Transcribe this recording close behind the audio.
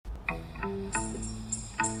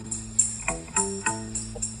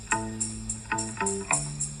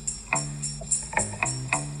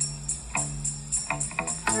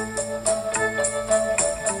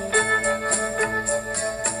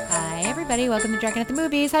welcome to Dragon at the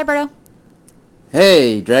Movies. Hi, Berto.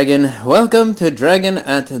 Hey, Dragon. Welcome to Dragon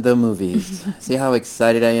at the Movies. See how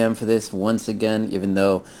excited I am for this once again, even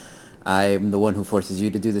though I'm the one who forces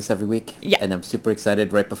you to do this every week. Yeah. And I'm super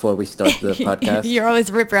excited right before we start the podcast. You're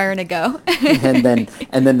always rip-raring to go. and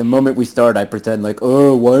then the moment we start, I pretend like,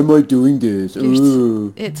 oh, why am I doing this?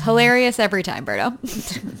 Ooh. It's hilarious every time, Berto.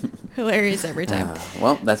 Hilarious every time.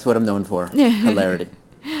 Well, that's what I'm known for. Hilarity.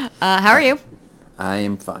 How are you? I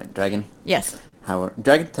am fine. Dragon, Yes.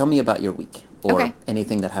 Dragon, tell me about your week. Or Okay.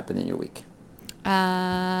 anything that happened in your week.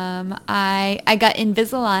 I got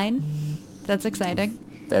Invisalign. That's exciting.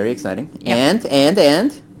 Very exciting. Yep.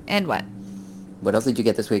 And? And what? What else did you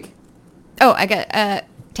get this week? Oh, I got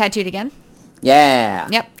tattooed again. Yeah.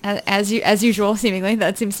 Yep. As usual, seemingly.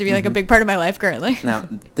 That seems to be like a big part of my life currently. Now,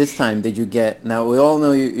 this time, did you get... Now, we all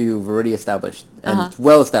know you've already established, and it's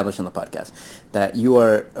well established on the podcast, that you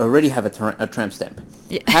already have a tramp stamp.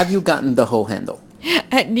 Yeah. Have you gotten the whole handle?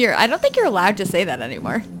 I don't think you're allowed to say that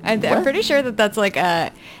anymore. I'm pretty sure that that's like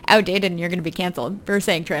outdated and you're going to be canceled for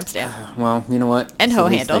saying tramp stamp. Well, you know what? And It's the hoe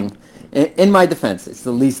least handle. thing. In my defense, it's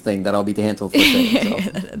the least thing that I'll be canceled for saying.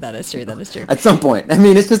 So. That is true. That is true. At some point. I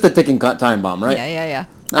mean, it's just a ticking time bomb, right? Yeah.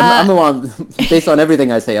 I'm the one, based on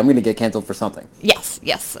everything I say, I'm going to get canceled for something. Yes.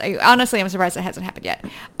 Honestly, I'm surprised it hasn't happened yet.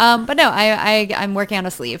 But no, I'm working on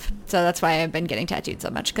a sleeve, so that's why I've been getting tattooed so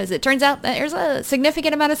much, because it turns out that there's a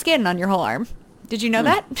significant amount of skin on your whole arm. Did you know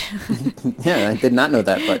that? Yeah, I did not know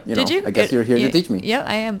that, but Did you? I guess you're here to teach me. Yeah,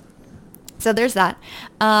 I am. So there's that.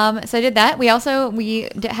 So I did that. We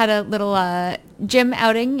had a little gym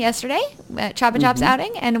outing yesterday, Chop and Chop's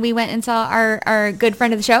outing, and we went and saw our good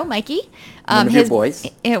friend of the show, Mikey. One of your boys.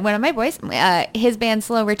 One of my boys. His band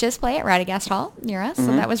Slow Riches play at Radagast Hall near us, so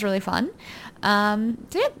that was really fun.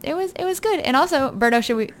 So yeah, it was good. And also, Berto,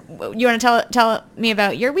 you want to tell me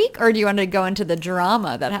about your week, or do you want to go into the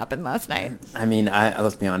drama that happened last night? I mean,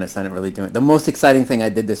 let's be honest, I didn't really do it. The most exciting thing I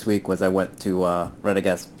did this week was I went to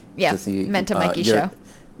Radagast to see Menta Mikey's show.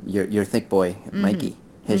 Your thick boy, Mikey,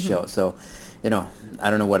 his show. So, I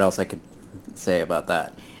don't know what else I could say about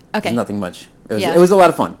that. Okay. There's nothing much. It was a lot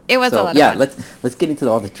of fun. It was a lot of fun. Yeah, let's get into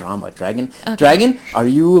all the drama, Dragon. Okay. Dragon, are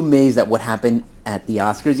you amazed at what happened at the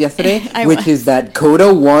Oscars yesterday? Which was. is that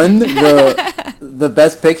Coda won the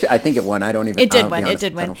best picture. I think it won. I don't even. It did I'll be win. It honest,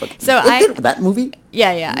 did I win. don't fucking- So It did? That movie.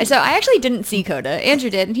 Yeah. So I actually didn't see Coda. Andrew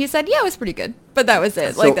did, and he said, yeah, it was pretty good. But that was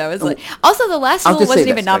it. So, That was like... Also, The Last I'll Duel just say wasn't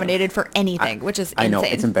this, even Dragon. nominated for anything, which is insane. I know,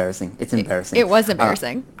 it's embarrassing. It's embarrassing. It was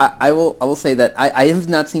embarrassing. I will say that I have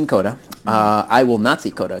not seen Coda. I will not see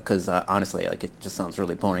Coda because honestly, it just sounds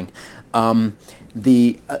really boring.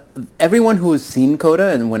 Everyone who has seen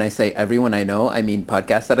Coda, and when I say everyone I know, I mean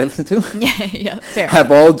podcasts that I listen to. Yeah, fair.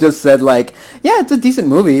 Have all just said yeah, it's a decent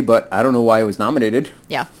movie, but I don't know why it was nominated.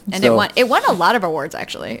 Yeah, and So- it won a lot of awards,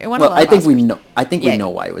 actually. It won a Well, lot I of think we Oscars. know. I think Yeah. we know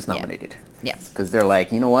why it was nominated. Yeah. Because they're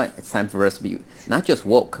like, you know what? It's time for us to be not just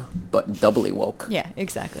woke, but doubly woke. Yeah,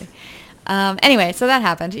 exactly. Anyway, so that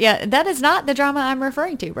happened. Yeah, that is not the drama I'm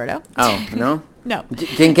referring to, Berto. Oh, no? No.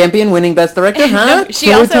 Jane Campion winning Best Director, huh? No,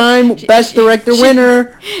 she also- Two-time she- Best Director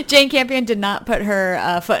winner. Jane Campion did not put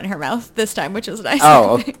her foot in her mouth this time, which was nice.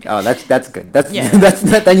 Oh, okay. Oh, that's good. That's Yeah.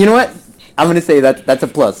 Then you know what? I'm gonna say that's a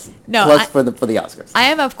plus. No, Plus for the Oscars. I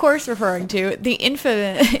am, of course, referring to the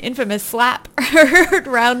infamous slap heard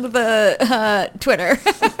around the Twitter.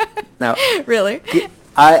 Now, Really?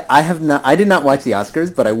 I did not watch the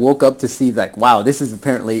Oscars, but I woke up to see wow, this is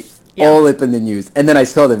apparently Yeah. all up in the news. And then I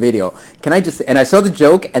saw the video. And I saw the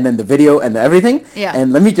joke and then the video and everything. Yeah.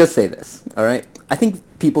 And let me just say this, all right? I think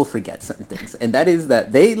people forget certain things. And that is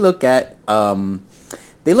that they look at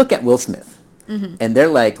Will Smith and they're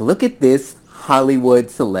like, look at this Hollywood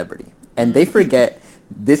celebrity. And they forget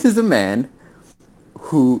this is a man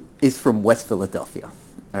who is from West Philadelphia.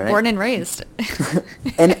 All right? Born and raised.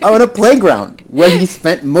 And on a playground where he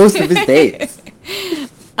spent most of his days.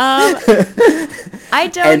 I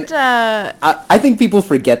don't... I think people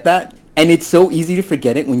forget that, and it's so easy to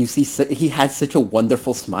forget it when you see he has such a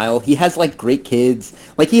wonderful smile. He has great kids.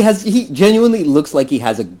 He genuinely looks like he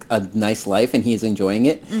has a nice life and he's enjoying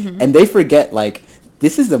it. And they forget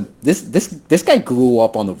this guy grew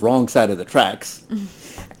up on the wrong side of the tracks.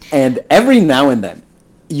 And every now and then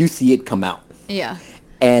you see it come out. Yeah.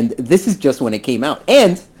 And this is just when it came out.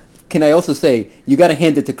 And can I also say, you got to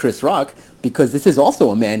hand it to Chris Rock, because this is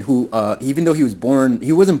also a man who, even though he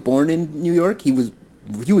wasn't born in New York. He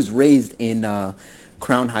was raised in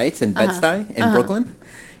Crown Heights in Bed-Stuy in Brooklyn.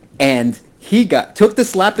 And he took the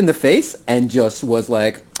slap in the face and just was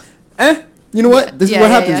like, you know what? This is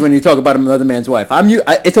what happens when you talk about another man's wife.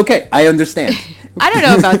 It's okay. I understand. I don't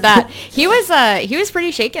know about that. He was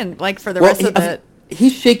pretty shaken, for the rest of the...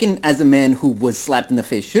 he's shaken as a man who was slapped in the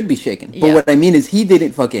face should be shaken. But Yeah. what I mean is he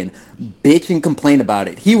didn't fucking bitch and complain about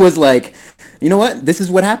it. He was like, you know what? This is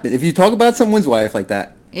what happened. If you talk about someone's wife like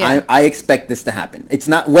that, Yeah. I expect this to happen. It's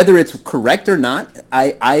not whether it's correct or not.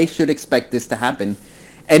 I should expect this to happen.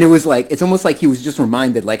 And it was like, it's almost like he was just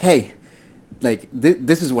reminded, like, hey, like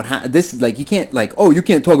this is what this like you can't like, oh, you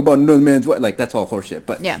can't talk about another man's wife, like that's all horseshit.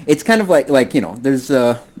 But Yeah. it's kind of like you know, there's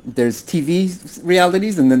TV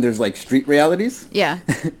realities and then there's like street realities. Yeah.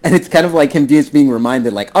 And it's kind of like him just being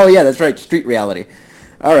reminded, like, oh yeah, that's right, street reality.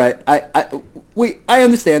 All right, I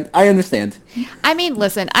understand. I mean,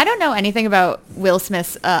 listen, I don't know anything about Will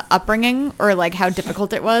Smith's upbringing or like how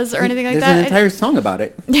difficult it was or anything like There's that. an entire song about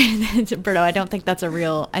it. Berto, I don't think that's a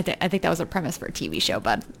real. I think that was a premise for a TV show,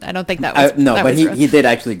 but I don't think that was. No, that but was real. he did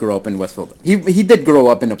actually grow up in Westfield. He did grow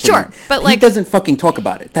up in a Sure, but, he like- doesn't fucking talk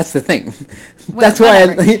about it. That's the thing. Well, That's why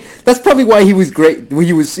whatever. that's probably why he was great.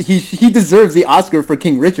 He deserves the Oscar for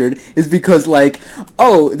King Richard is because like,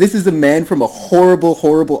 oh, this is a man from a horrible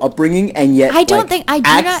upbringing and yet I don't like, think- I do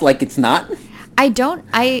acts not- like it's not.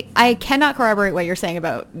 I cannot corroborate what you're saying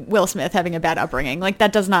about Will Smith having a bad upbringing. Like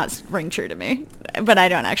that does not ring true to me, but I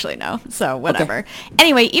don't actually know. So whatever.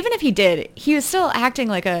 Anyway, even if he did, he was still acting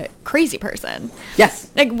like a crazy person. Yes.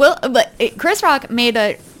 Like Chris Rock made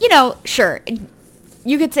a, sure,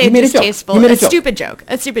 you could say He made a joke. distasteful, He made a a joke.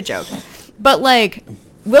 stupid joke. But like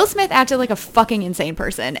Will Smith acted like a fucking insane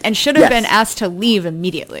person and should have Yes. been asked to leave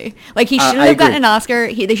immediately. Like he shouldn't I have gotten agree. an Oscar.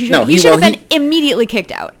 He should No, have been immediately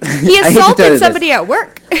kicked out. He I hate to tell you assaulted this. somebody at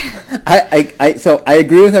work. So I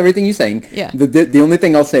agree with everything you're saying. Yeah. The only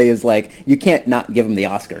thing I'll say is like you can't not give him the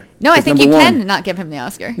Oscar. No, I 'Cause think you number can one- not give him the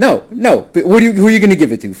Oscar. No. But who are you going to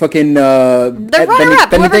give it to? Fucking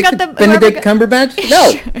runner-up, whoever got the- Benedict Cumberbatch?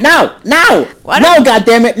 No. Why No, don't- God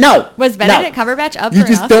damn it, no. Was No. Benedict Cumberbatch up You for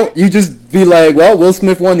an just Oscar? don't. You just be like, well, Will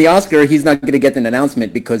Smith won the Oscar. He's not going to get an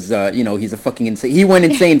announcement because he's a fucking insane. He went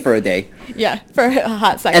insane for a day. Yeah, for a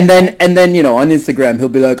hot second. And then on Instagram he'll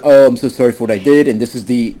be like, oh, I'm so sorry for what I did, and this is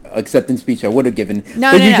the acceptance speech I would have given.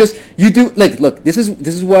 No, but no, you no. you do like look. This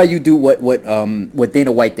is why you do what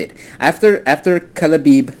Dana White did after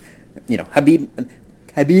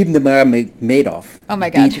Habib Nurmagomedov. Oh my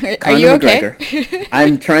God. beat Are Conor you okay? McGregor.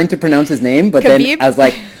 I'm trying to pronounce his name, but Khabib? then I was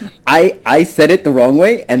like, I said it the wrong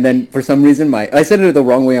way, and then for some reason I said it the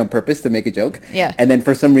wrong way on purpose to make a joke. Yeah. And then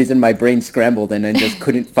for some reason my brain scrambled and I just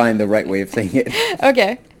couldn't find the right way of saying it.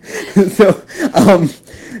 Okay.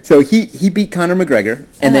 So he beat Conor McGregor,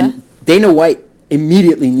 and Uh-huh. then Dana White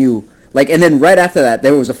immediately knew. Like, and then right after that,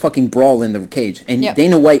 there was a fucking brawl in the cage, and Yep.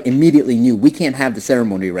 Dana White immediately knew we can't have the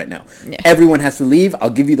ceremony right now. Yeah. Everyone has to leave. I'll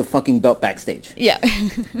give you the fucking belt backstage. Yeah.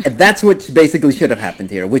 And that's what basically should have happened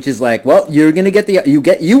here, which is like, well, you're gonna get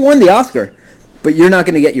you won the Oscar, but you're not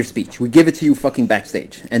gonna get your speech. We give it to you fucking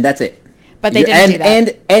backstage, and that's it. But they didn't do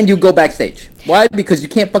that. And you go backstage. Why? Because you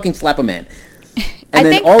can't fucking slap a man. And I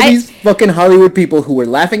then think all these fucking Hollywood people who were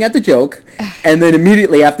laughing at the joke, and then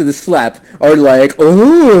immediately after the slap are like,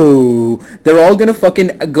 oh, they're all gonna fucking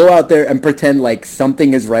go out there and pretend like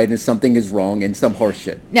something is right and something is wrong and some horse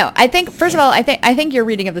shit. No, I think first of all, I think your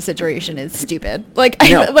reading of the situation is stupid. Like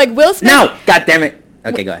No. like Will Smith. No, god damn it.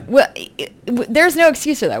 Okay, go ahead. Well, there's no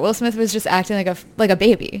excuse for that. Will Smith was just acting like a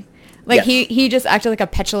baby. Like Yes. he just acted like a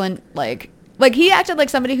petulant like he acted like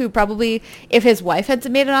somebody who probably if his wife had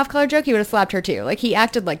made an off-color joke, he would have slapped her too. Like he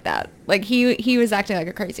acted like that. Like he was acting like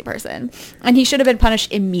a crazy person, and he should have been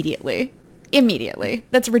punished immediately. Immediately.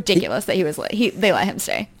 That's ridiculous that they let him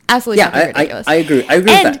stay. Absolutely Yeah, fucking ridiculous. I agree. I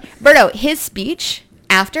agree And with that. Berto, his speech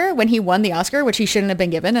after when he won the Oscar, which he shouldn't have been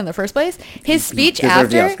given in the first place, his speech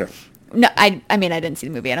deserved the after. Oscar. No, I mean I didn't see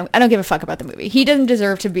the movie. I don't give a fuck about the movie. He doesn't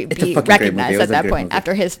deserve to be a fucking great movie. recognized It was at a that great point movie.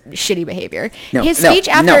 after his shitty behavior. No, His no, speech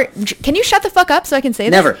after no. Can you shut the fuck up so I can say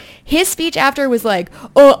this? Never. His speech after was like,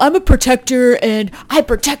 "Oh, I'm a protector and I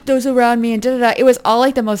protect those around me," and da da da. It was all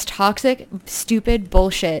like the most toxic, stupid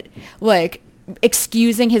bullshit. Like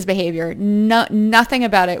excusing his behavior. No, nothing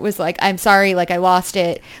about it was like, I'm sorry, like I lost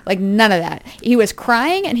it. Like none of that. He was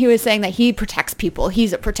crying and he was saying that he protects people.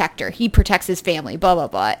 He's a protector. He protects his family, blah, blah,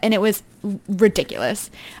 blah. And it was ridiculous.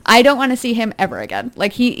 I don't want to see him ever again.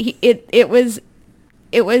 Like it was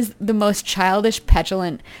the most childish,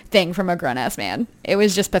 petulant thing from a grown-ass man. It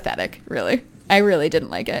was just pathetic, really. I really didn't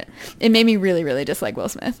like it. It made me really, really dislike Will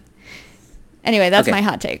Smith. Anyway, that's Okay. my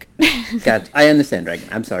hot take. God, I understand, Dragon.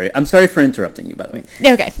 I'm sorry. I'm sorry for interrupting you, by the way.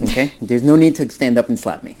 Okay. Okay? There's no need to stand up and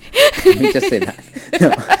slap me. Let me just say that.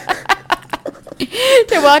 No.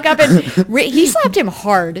 to walk up and he slapped him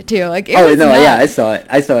hard too. Like it Oh was no, nuts. yeah, I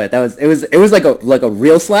saw it. It was like a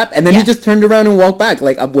real slap, and then Yeah. he just turned around and walked back.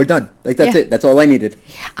 Like we're done. Like that's Yeah. it. That's all I needed.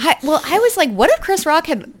 I was like, what if Chris Rock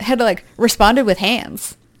had like responded with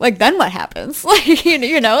hands? Like then what happens? Like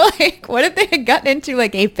you know, like what if they had gotten into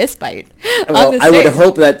like a fist fight on Well, the I would stage?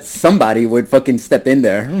 hope that somebody would fucking step in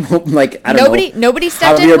there. Like I don't know. Nobody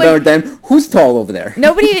stepped in Javier when- Bardem. Who's tall over there?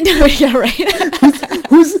 Nobody, no, yeah, right.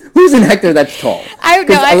 Who's an actor that's tall? I- no,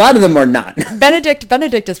 'Cause I- a lot of them are not.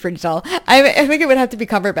 Benedict is pretty tall. I think it would have to be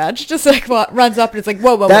Cumberbatch. Just like runs up and it's like,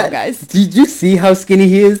 whoa, guys. Did you see how skinny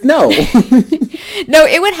he is? No. No,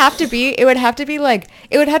 it would have to be like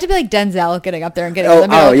Denzel getting up there and getting Oh, in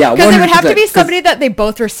the middle. oh, yeah, Because it would have to be 100%, 'cause- somebody that they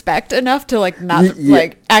both respect enough to like not Yeah.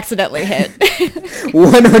 like accidentally hit.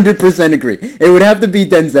 100% agree. It would have to be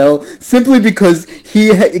Denzel simply because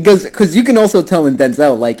because you can also tell in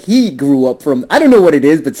Denzel like he grew up from I don't know what it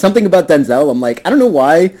is, but something about Denzel I'm like I don't know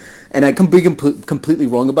why, and I can be completely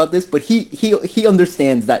wrong about this, but he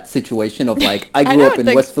understands that situation of like I grew up don't in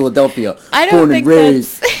think- West Philadelphia, I don't born and think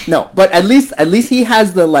raised. that's- No, but at least he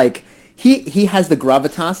has the like. He has the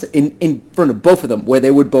gravitas in front of both of them where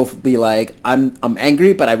they would both be like I'm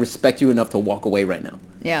angry but I respect you enough to walk away right now.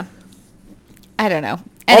 Yeah. I don't know. All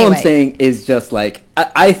Anyway, I'm saying is just like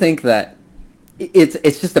I think that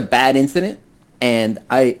it's just a bad incident, and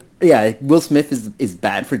Will Smith is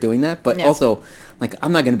bad for doing that, but Yeah. also like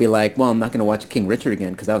I'm not gonna be like, well, I'm not gonna watch King Richard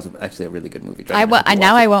again because that was actually a really good movie. I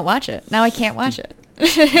won't watch it. Now I can't watch it.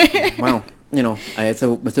 Wow,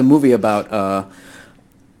 it's a movie about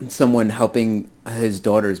someone helping his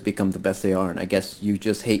daughters become the best they are, and I guess you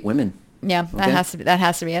just hate women. Yeah, that Okay.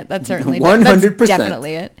 has to be it. That's certainly 100%. That's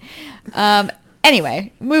definitely it.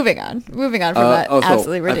 Anyway, moving on from that also,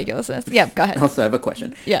 absolutely ridiculousness. Yeah, go ahead. Also, I have a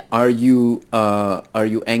question. Yeah. Are you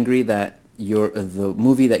angry that the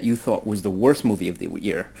movie that you thought was the worst movie of the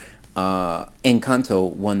year,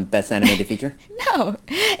 Encanto, won Best Animated Feature? No,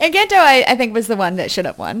 Encanto I think was the one that should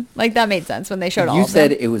have won. Like that made sense when they showed all You of them.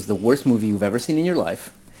 said it was the worst movie you've ever seen in your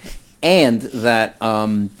life, and that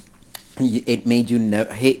it made you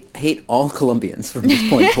hate all Colombians from this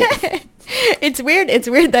point forward. It's weird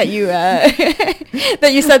that you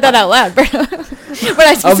that you said that out loud, but I I'll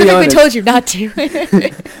be specifically honest. told you not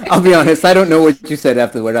to. I'll be honest, I don't know what you said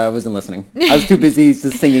afterward. I wasn't listening. I was too busy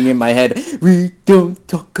just singing in my head, we don't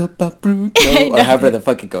talk about Bruno, or however the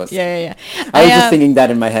fuck it goes. Yeah. I was just singing that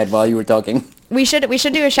in my head while you were talking. We should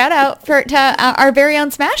do a shout out to our very own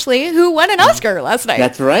Smashley, who won an Oscar last night.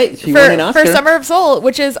 That's right. She won an Oscar. For Summer of Soul,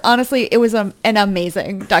 which is honestly, it was an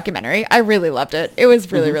amazing documentary. I really loved it. It was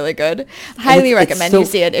really, really good. Highly it's recommend so- you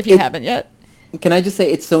see it if you haven't yet. Can I just say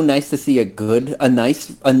it's so nice to see a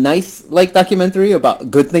nice like documentary about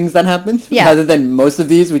good things that happened, Yeah. rather than most of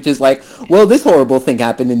these, which is like, well, this horrible thing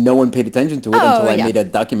happened and no one paid attention to it until I yeah. made a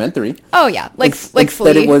documentary. Oh yeah, like Instead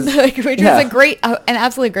Flea, it was- which was yeah. an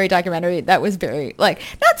absolutely great documentary. That was very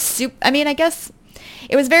not super. I mean, I guess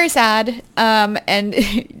it was very sad and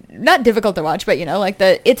not difficult to watch, but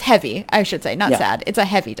it's heavy. I should say, not Yeah. sad. It's a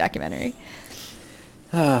heavy documentary.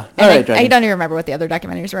 All And right, I Dragon. don't even remember what the other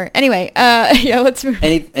documentaries were. Anyway, yeah, let's move.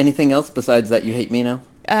 Anything else besides that you hate me now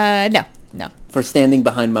No. for standing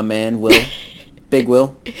behind my man Will, Big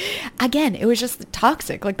Will? Again, it was just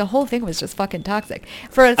toxic. Like the whole thing was just fucking toxic.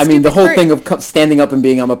 I mean, the whole thing of standing up and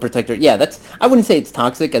being I'm a protector. Yeah, I wouldn't say it's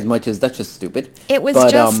toxic as much as that's just stupid. It was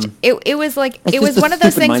But, just it was like it's it was just a one of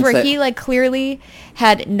those stupid things where mindset. he like clearly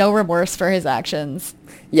had no remorse for his actions.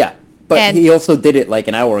 Yeah, but And- he also did it like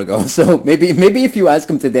an hour ago. So maybe if you ask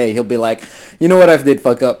him today, he'll be like, you know what, I did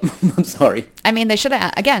fuck up. I'm sorry. I mean, they should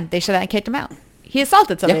have kicked him out. He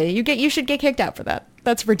assaulted somebody. You should get kicked out for that.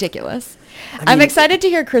 That's ridiculous. I'm mean- excited to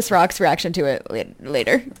hear Chris Rock's reaction to it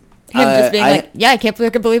later. Him just being like, "Yeah, I can't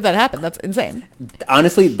believe that happened. That's insane."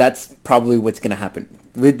 Honestly, that's probably what's gonna happen.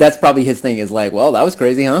 That's probably his thing. Is like, well, that was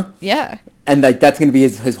crazy, huh? Yeah. And like that's gonna be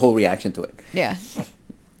his whole reaction to it. Yeah.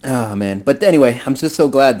 Oh man, but anyway, I'm just so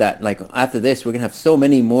glad that like after this we're gonna have so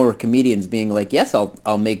many more comedians being like, yes,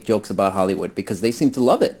 I'll make jokes about Hollywood because they seem to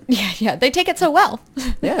love it. Yeah. They take it so well.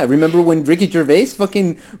 Yeah, remember when Ricky Gervais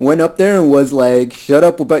fucking went up there and was like, shut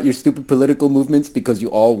up about your stupid political movements because you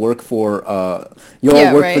all work for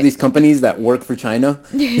right. for these companies that work for China,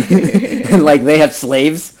 and like they have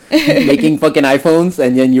slaves making fucking iPhones,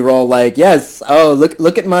 and then you're all like, yes, oh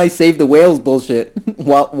look at my Save the Whales bullshit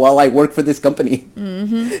while I work for this company.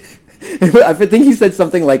 I think he said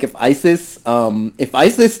something like if ISIS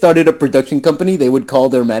started a production company, they would call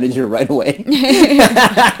their manager right away.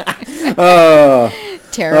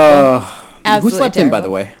 Terrible. Who Absolutely slapped him, by terrible. the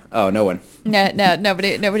way? Oh, no one. No,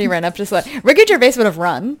 nobody ran up to slap. Ricky Gervais would have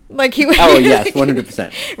run. Like he would. Oh, yes,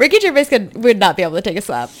 100%. Ricky Gervais would not be able to take a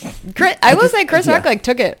slap. I will say Chris Rock like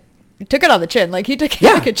took it on the chin. Like he took it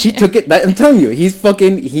like a chin. He took it. I'm telling you,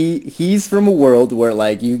 he's from a world where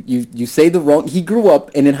like you say the wrong. He grew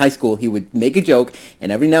up and in high school he would make a joke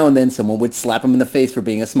and every now and then someone would slap him in the face for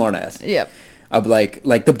being a smartass. Yep. I'd be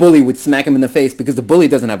like the bully would smack him in the face because the bully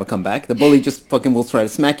doesn't have a comeback. The bully just fucking will try to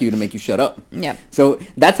smack you to make you shut up. Yeah. So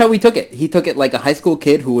that's how he took it. He took it like a high school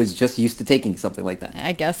kid who was just used to taking something like that.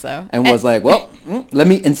 I guess so. And was like, well, let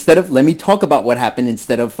me talk about what happened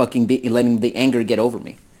instead of fucking letting the anger get over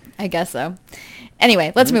me. I guess so.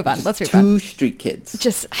 Anyway, let's move on. Two street kids.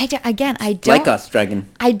 I don't like us, Dragon.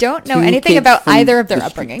 I don't know Two anything kids about from either of their the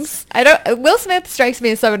upbringings. streets. I don't. Will Smith strikes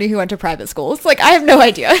me as somebody who went to private schools. Like I have no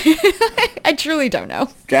idea. I truly don't know.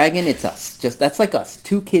 Dragon, it's us. That's like us.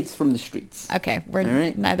 Two kids from the streets. Okay,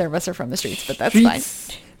 neither of us are from the streets, but that's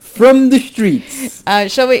Streets from the streets. fine.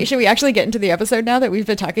 Should we actually get into the episode now that we've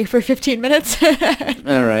been talking for 15 minutes?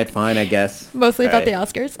 All right, fine, I guess. Mostly All about the right.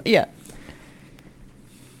 Oscars. Yeah.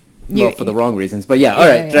 Well, for the wrong reasons. But yeah, all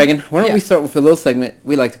right, yeah. Dragon, why don't Yeah. we start with a little segment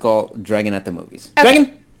we like to call Dragon at the Movies. Okay.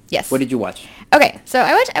 Dragon? Yes. What did you watch? Okay, so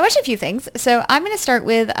I watched a few things. So I'm going to start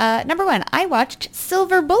with number one. I watched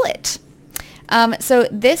Silver Bullet. So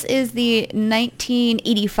this is the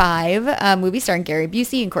 1985 movie starring Gary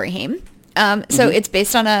Busey and Corey Haim. So it's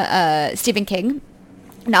based on a Stephen King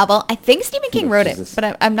novel. I think Stephen King wrote Jesus. it,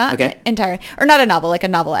 but I'm not entirely, or not a novel, like a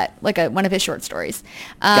novelette, like one of his short stories.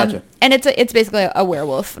 Gotcha. And it's basically a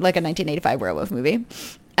werewolf, like a 1985 werewolf movie.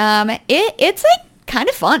 It's like kind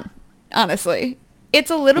of fun, honestly. It's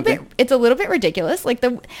a little bit ridiculous. Like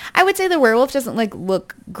I would say the werewolf doesn't like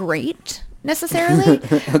look great necessarily.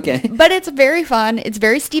 Okay. But it's very fun. It's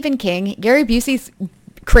very Stephen King. Gary Busey's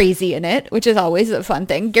crazy in it, which is always a fun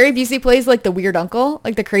thing. Gary Busey plays like the weird uncle,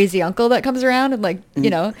 like the crazy uncle that comes around and like,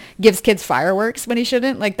 gives kids fireworks when he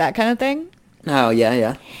shouldn't, like that kind of thing. Oh,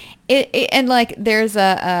 yeah. And like there's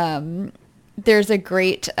a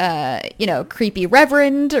great creepy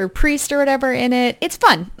reverend or priest or whatever in it. It's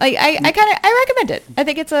fun. Like I recommend it. I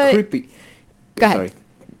think it's a Creepy. Go ahead. Sorry.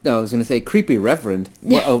 No, I was going to say creepy reverend.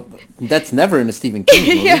 Well, that's never in a Stephen King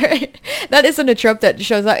movie. Yeah, right. That isn't a trope that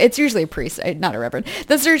shows up. It's usually a priest, not a reverend.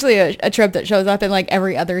 That's usually a trope that shows up in like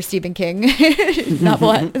every other Stephen King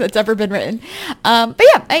novel that's ever been written. But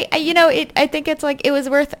yeah, I think it's like it was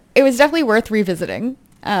definitely worth revisiting.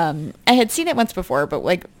 I had seen it once before, but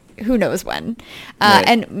like who knows when. Right.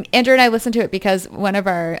 And Andrew and I listened to it because one of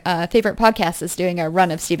our favorite podcasts is doing a run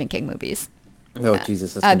of Stephen King movies. Oh,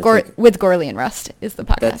 Jesus. That's with Gorley and Rust is the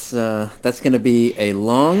podcast. That's going to be a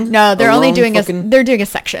long... No, they're only doing they're doing a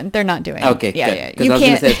section. They're not doing... Okay, yeah. Because I was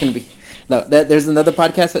going to say it's going to be... No, there's another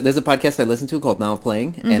podcast. There's a podcast I listen to called Now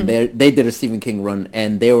Playing, and they did a Stephen King run,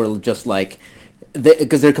 and they were just like...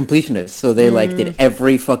 Because they're completionists, so they like did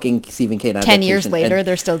every fucking Stephen King adaptation. 10 years later,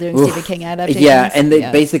 they're still doing Stephen King adaptations. Yeah, and they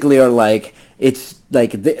basically are like... It's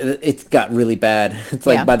like it's got really bad. It's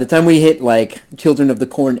like by the time we hit like Children of the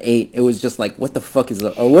Corn 8, it was just like, what the fuck is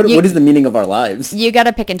what is the meaning of our lives? You got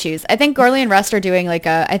to pick and choose. I think Gorley and Rust are doing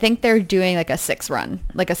I think they're doing like a 6 run,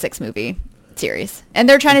 like a 6 movie series, and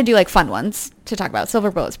they're trying to do like fun ones to talk about.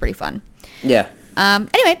 Silver Bullet's pretty fun. Yeah.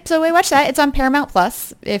 Anyway, so we watched that. It's on Paramount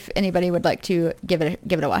Plus if anybody would like to give it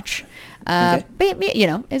a watch. Okay. But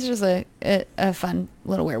it's just a fun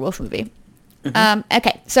little werewolf movie.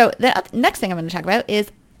 Okay, so the next thing I'm going to talk about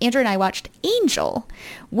is Andrew and I watched Angel,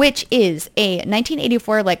 which is a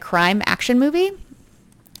 1984 like crime action movie.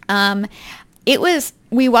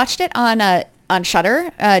 We watched it on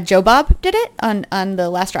Shudder. Joe Bob did it on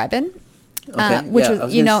the last drive-in. Okay. Which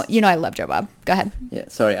was I love Joe Bob. Go ahead. Yeah,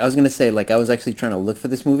 sorry. I was gonna say like I was actually trying to look for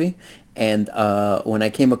this movie, and when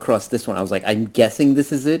I came across this one, I was like, I'm guessing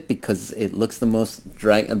this is it because it looks the most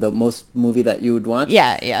movie that you would watch.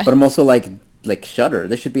 Yeah. But I'm also like Shudder.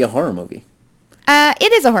 This should be a horror movie.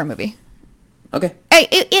 It is a horror movie. Okay.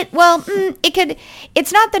 It's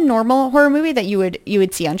not the normal horror movie that you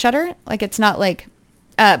would see on Shudder. Like it's not like.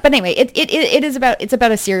 But anyway, it's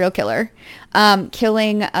about a serial killer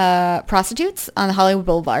killing prostitutes on Hollywood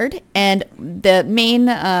Boulevard, and the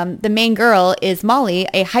main girl is Molly,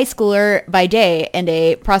 a high schooler by day and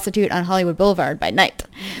a prostitute on Hollywood Boulevard by night.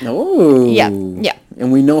 Oh. Yeah. And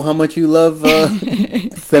we know how much you love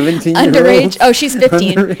 17-year-olds. Underage. Oh, she's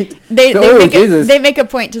 15. Underage. They make a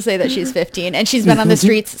point to say that she's 15, and she's been on the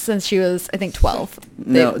streets since she was, I think, 12.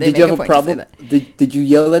 Did you have a problem? Did you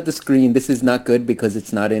yell at the screen, "This is not good" because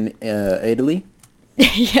it's not in Italy?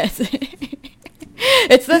 Yes.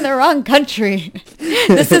 It's in the wrong country.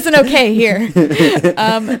 This isn't okay here. Okay,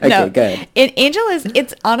 no. go ahead. Angel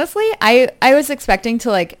it's honestly, I was expecting to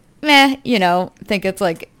like meh, think it's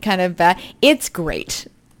like kind of bad. It's great.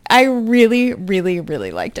 I really, really,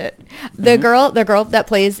 really liked it. The girl that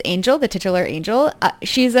plays Angel, the titular Angel,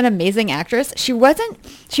 she's an amazing actress. She wasn't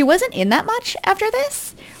in that much after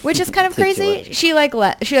this, which is kind of crazy. She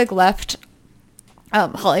left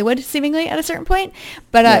Hollywood seemingly at a certain point,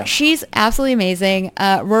 but she's absolutely amazing.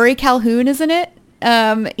 Rory Calhoun is in it.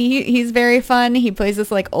 He's very fun. He plays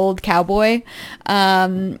this like old cowboy.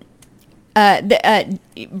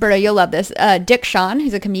 Berto, you'll love this. Dick Shawn,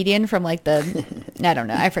 who's a comedian from like the, I don't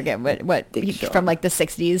know, I forget what from like the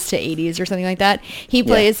 60s to 80s or something like that. He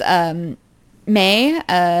plays May,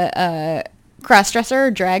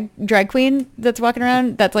 cross-dresser, drag queen that's walking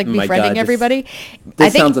around, that's like befriending everybody.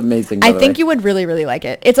 This sounds amazing. I think you would really, really like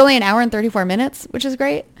it. It's only an hour and 34 minutes, which is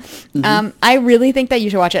great. I really think that you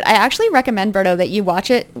should watch it. I actually recommend, Berto, that you watch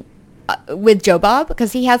it with Joe Bob,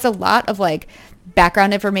 because he has a lot of like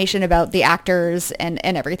background information about the actors and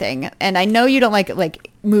everything. And I know you don't like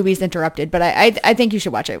movies interrupted, but I think you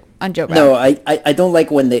should watch it on Joe Bob. No, I don't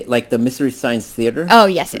like when they like the Mystery Science Theater. Oh,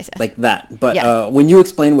 yes. Like that. But when you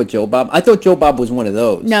explain what Joe Bob, I thought Joe Bob was one of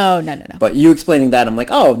those. No. But you explaining that, I'm like,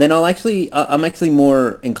 oh, then I'm actually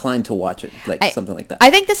more inclined to watch it, something like that. I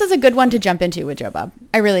think this is a good one to jump into with Joe Bob.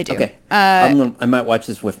 I really do. Okay. I might watch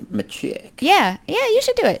this with my chick. Yeah, you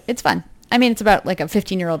should do it. It's fun. I mean, it's about like a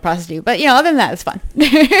 15-year-old prostitute, but other than that, it's fun.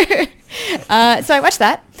 So I watched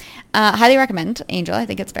that. Highly recommend Angel. I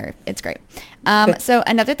think it's great. So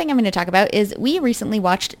another thing I'm going to talk about is we recently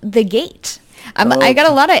watched The Gate. I got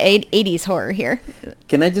a lot of 80s horror here.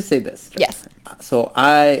 Can I just say this? Yes. So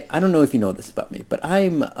I don't know if you know this about me, but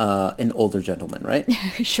I'm an older gentleman, right?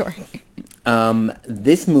 Sure.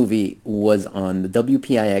 This movie was on the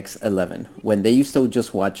WPIX 11 when they used to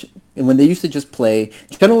just play.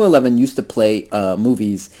 Channel 11 used to play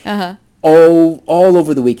movies all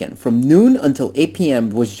over the weekend. From noon until 8 p.m.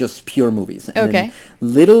 was just pure movies. And then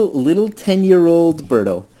little 10-year-old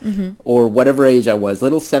Berto, or whatever age I was,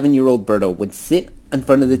 little 7-year-old Berto would sit in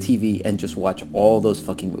front of the TV and just watch all those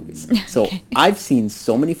fucking movies. So I've seen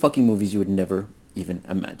so many fucking movies you would never even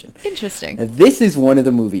imagine. Interesting. This is one of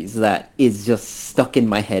the movies that is just stuck in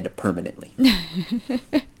my head permanently. All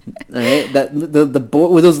right, that the boy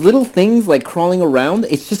with those little things like crawling around,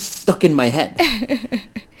 it's just stuck in my head.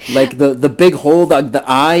 Like the big hole, the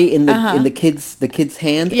eye in the kid's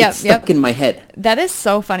hand, it's stuck in my head. That is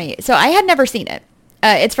so funny. So I had never seen it.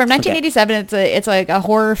 It's from 1987. Okay. It's like a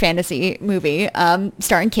horror fantasy movie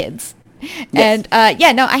starring kids. Yes. And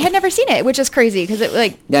I had never seen it, which is crazy because it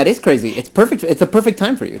like it is crazy. It's perfect. It's a perfect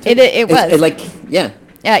time for you. Too. It was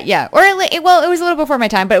yeah. Or it was a little before my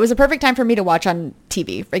time, but it was a perfect time for me to watch on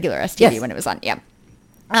TV, regular STV when it was on. Yeah.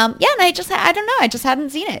 And I don't know. I just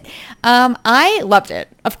hadn't seen it. I loved it.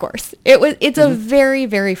 Of course, it's a very,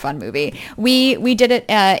 very fun movie. We did it.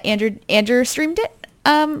 Andrew streamed it.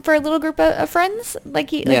 For a little group of friends, like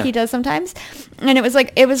he does sometimes, and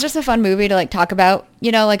it was just a fun movie to like talk about,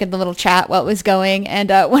 like in the little chat what was going. And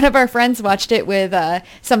one of our friends watched it with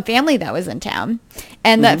some family that was in town,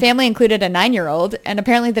 and that family included a 9-year-old, and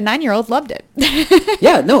apparently the 9-year-old loved it.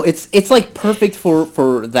 Yeah, no, it's like perfect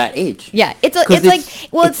for that age. Yeah, it's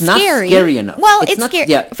not scary. Scary enough. Well, it's scary.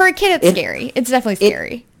 Yeah, for a kid, it's scary. It's definitely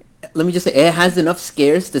scary. Let me just say, it has enough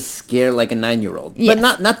scares to scare like a 9-year-old, yes.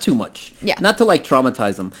 but not too much. Yeah. Not to like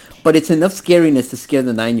traumatize them, but it's enough scariness to scare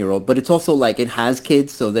the 9-year-old. But it's also like it has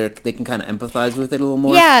kids, so they can kind of empathize with it a little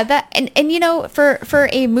more. Yeah, that and for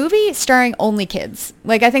a movie starring only kids,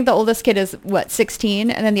 like I think the oldest kid is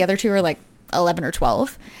 16, and then the other two are like 11 or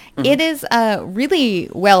 12. It is really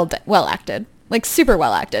well acted, like super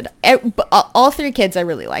well acted. All three kids I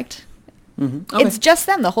really liked. Okay. It's just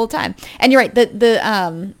them the whole time, and you're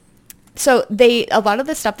right. So a lot of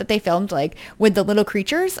the stuff that they filmed, like with the little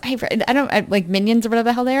creatures, like minions or whatever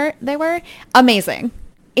the hell they were, amazing.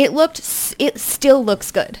 It still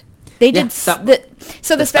looks good. They did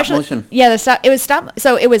the special motion. Yeah, it was stop.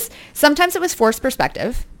 So sometimes it was forced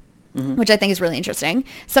perspective, which I think is really interesting.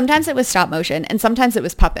 Sometimes it was stop motion, and sometimes it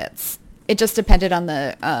was puppets. It just depended on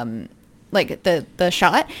the like the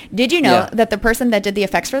shot. Did you know that the person that did the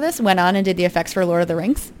effects for this went on and did the effects for Lord of the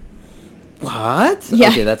Rings? What? Yeah.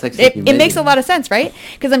 Okay, that's actually it makes a lot of sense, right?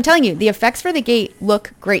 Because I'm telling you, the effects for The Gate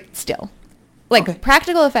look great still. Like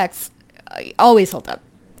practical effects always hold up,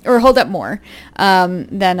 or hold up more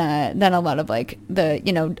than a lot of like the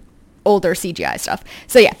older CGI stuff.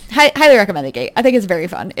 So yeah, highly recommend The Gate. I think it's very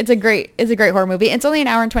fun. It's a great horror movie. It's only an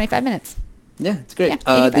hour and 25 minutes. Yeah, it's great.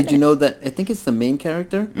 Did you know that I think it's the main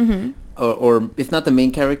character? Or if not the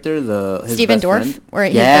main character, his Stephen best Dorff, friend. or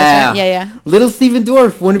his best friend. Little Stephen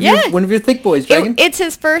Dorff, one of your thick boys, Dragon. It's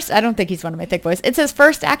his first. I don't think he's one of my thick boys. It's his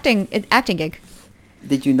first acting gig.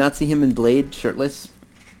 Did you not see him in Blade shirtless?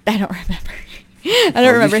 I don't remember. I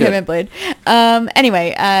don't remember him in Blade.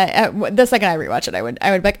 Anyway, the second I rewatch it, I would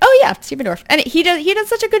be like, oh yeah, Stephen Dorff, and he does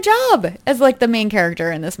such a good job as like the main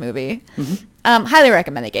character in this movie. Highly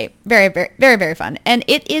recommend The Gate. Very, very, very, very fun, and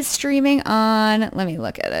it is streaming on. Let me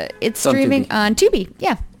look at it. It's streaming on Tubi.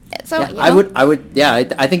 Yeah. So yeah, I would. Yeah,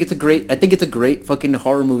 I think it's a great fucking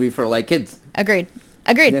horror movie for like kids. Agreed.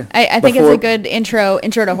 Yeah. I think it's a good intro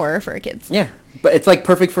to horror for kids. Yeah, but it's like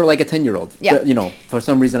perfect for like a 10-year-old. Yeah. You know, for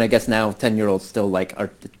some reason, I guess now 10-year-olds still like are,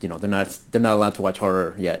 you know, they're not allowed to watch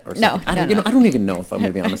horror yet or something. No. I don't even know if I'm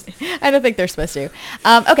gonna be honest. I don't think they're supposed to.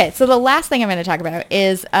 Okay, so the last thing I'm going to talk about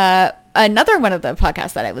is another one of the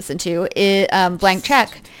podcasts that I listen to. Is Blank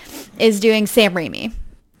Check is doing Sam Raimi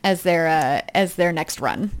as their next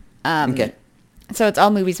run. Okay. So it's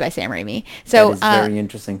all movies by Sam Raimi. So that is very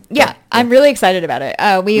interesting. Yeah, I'm really excited about it.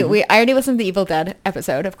 I already listened to the Evil Dead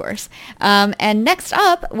episode, of course. And next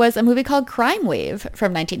up was a movie called Crime Wave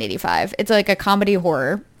from 1985. It's like a comedy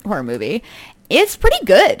horror movie. It's pretty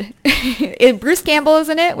good. Bruce Campbell is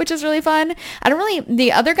in it, which is really fun.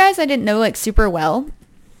 The other guys I didn't know like super well.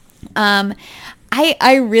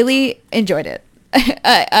 I really enjoyed it.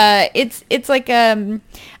 It's like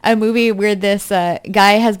a movie where this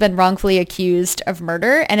guy has been wrongfully accused of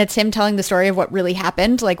murder, and it's him telling the story of what really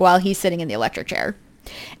happened, like while he's sitting in the electric chair.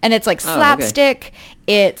 And it's like slapstick.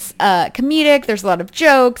 It's comedic. There's a lot of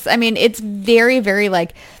jokes. I mean, it's very, very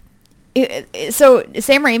like. So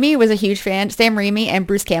Sam Raimi was a huge fan. Sam Raimi and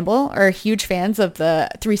Bruce Campbell are huge fans of the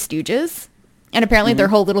Three Stooges. And apparently their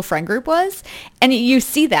whole little friend group was. And you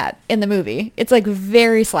see that in the movie. It's like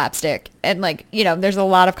very slapstick. And like, you know, there's a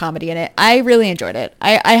lot of comedy in it. I really enjoyed it.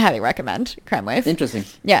 I highly recommend Crime Wave. Interesting.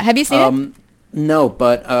 Yeah. Have you seen it? No,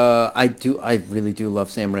 but I really do love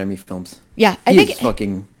Sam Raimi films. Yeah.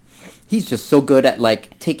 He's just so good at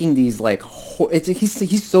like taking these like,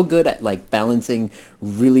 he's so good at like balancing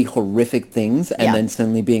really horrific things and then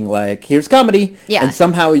suddenly being like, here's comedy. Yeah. And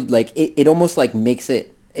somehow like it almost like makes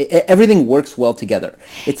everything works well together.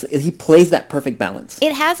 He plays that perfect balance.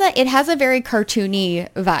 It has a very cartoony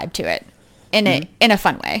vibe to it in a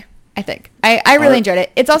fun way, I think. I really enjoyed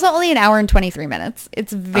it. It's also only an hour and 23 minutes.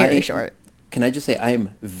 It's very short. Can I just say I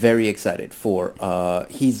am very excited for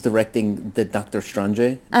he's directing the Doctor Strange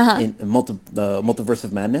in the Multiverse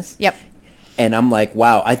of Madness. Yep. And I'm like,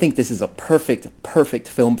 wow, I think this is a perfect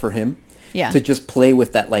film for him. Yeah. To just play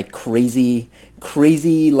with that like crazy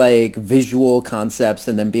like visual concepts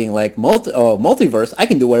and then being like multiverse, I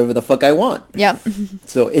can do whatever the fuck I want. Yep.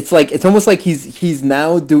 So it's almost like he's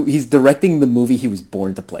directing the movie he was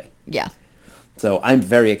born to play. Yeah. So I'm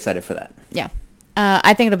very excited for that. Yeah.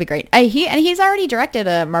 I think it'll be great. He's already directed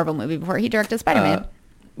a Marvel movie before. He directed Spider-Man.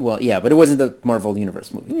 Well, yeah, but it wasn't the Marvel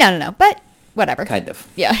Universe movie. No. But whatever. Kind of.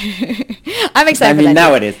 Yeah. I'm excited for that.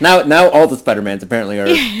 Now it is. Now all the Spider-Mans apparently are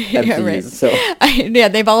MCUs. Yeah, right. So yeah,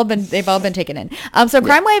 they've all been taken in. So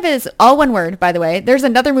Crime Wave is all one word, by the way. There's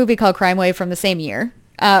another movie called Crime Wave from the same year,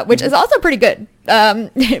 which is also pretty good.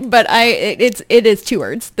 But it is two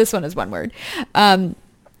words. This one is one word. So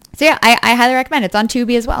yeah, I highly recommend it. It's on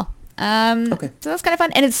Tubi as well. Okay. So that's kind of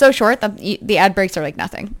fun, and it's so short that the ad breaks are like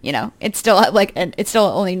nothing. You know, it's still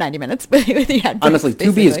only 90 minutes with the ad breaks. Honestly,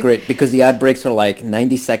 Tubi is great because the ad breaks are like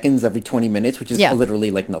 90 seconds every 20 minutes, which is literally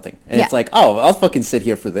like nothing. And it's like, oh, I'll fucking sit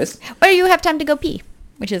here for this. Or you have time to go pee,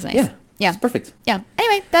 which is nice. Yeah. It's perfect. Yeah.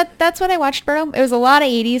 Anyway, that's what I watched, Berto. It was a lot of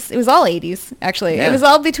 80s. It was all 80s, actually. Yeah. It was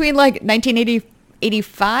all between like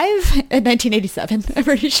 1985 and 1987, I'm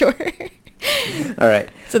pretty sure. All right.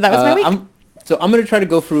 So that was my week. So I'm gonna try to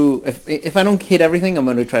go through. If I don't hit everything, I'm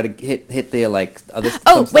gonna try to hit the like other.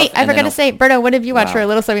 Oh wait, I forgot to say, Berto, what have you watched for a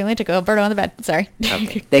little so we only to go? Berto on the bed. Sorry.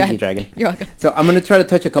 Okay. Thank you, Dragon. You're welcome. So I'm gonna try to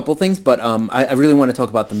touch a couple things, but I really want to talk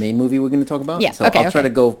about the main movie we're gonna talk about. Yeah. So I'll try to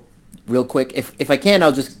go real quick. If I can,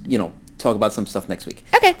 I'll just talk about some stuff next week.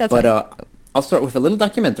 Okay, that's fine. But I'll start with a little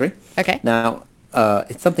documentary. Okay. Now.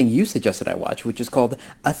 It's something you suggested I watch, which is called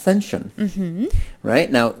Ascension. Mm-hmm.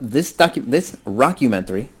 Right now, this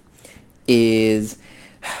rockumentary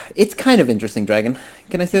it's kind of interesting, Dragon.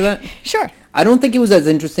 Can I say that? Sure. I don't think it was as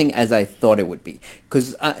interesting as I thought it would be,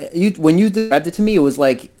 because when you described it to me, it was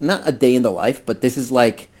like not a day in the life, but this is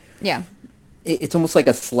like it's almost like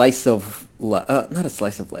a slice of not a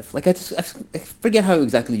slice of life. Like I forget how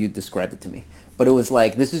exactly you described it to me. But it was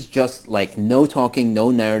like, this is just like no talking, no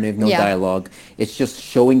narrative, no dialogue. It's just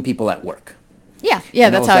showing people at work. Yeah,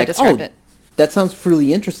 that's how I described it. That sounds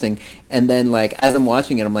really interesting. And then like, as I'm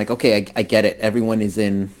watching it, I'm like, okay, I get it. Everyone's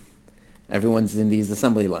in these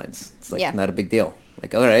assembly lines. It's like not a big deal.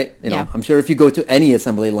 Like, all right, I'm sure if you go to any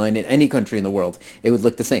assembly line in any country in the world, it would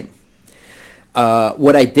look the same.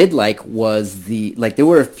 What I did like was there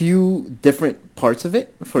were a few different parts of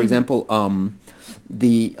it. For example,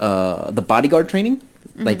 the bodyguard training.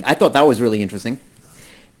 Like I thought that was really interesting.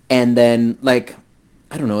 And then like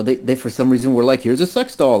I don't know, they for some reason were like, here's a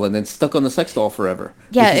sex doll, and then stuck on the sex doll forever.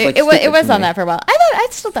 Yeah, Which is, like, it was stupid to on me. that for a while. I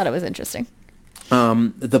still thought it was interesting.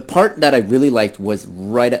 The part that I really liked was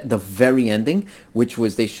right at the very ending, which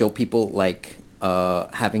was they show people like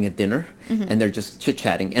having a dinner and they're just chit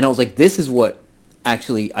chatting, and I was like, this is what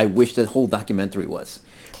actually I wish the whole documentary was,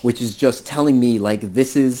 which is just telling me like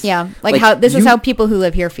this is Yeah, like how this is you- how people who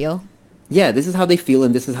live here feel. yeah, this is how they feel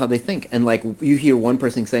and this is how they think. And like you hear one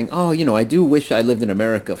person saying, "Oh, I do wish I lived in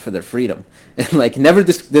America for their freedom," and like never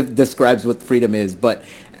describes what freedom is, but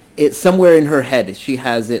it's somewhere in her head she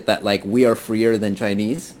has it that like we are freer than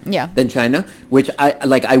Yeah. than China, which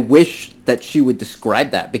I wish that she would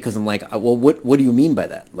describe that, because I'm like, well, what do you mean by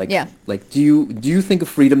that? Like, Yeah. like do you think of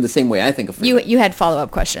freedom the same way I think of freedom? You had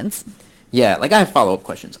follow-up questions. Yeah, like I have follow-up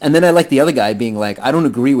questions. And then I like the other guy being like, I don't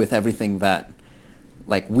agree with everything that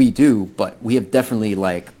like we do, but we have definitely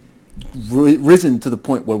like risen to the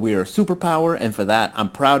point where we are a superpower, and for that I'm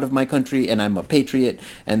proud of my country and I'm a patriot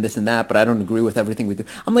and this and that, but I don't agree with everything we do.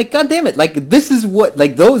 I'm like, God damn it, like this is what,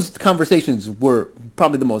 like those conversations were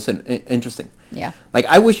probably the most interesting. Yeah. Like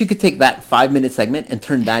I wish you could take that 5-minute segment and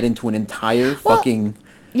turn that into an entire fucking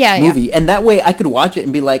yeah, movie, and that way I could watch it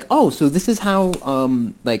and be like, oh, so this is how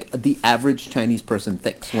like the average Chinese person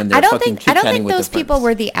thinks when they're I don't fucking think chit-chatting with those their people friends.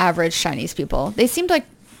 were the average Chinese people. They seemed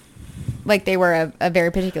like they were a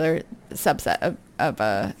very particular subset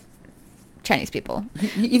of Chinese people.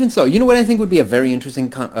 Even so, you know what I think would be a very interesting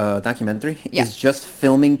documentary? Yeah. Is just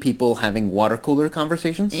filming people having water cooler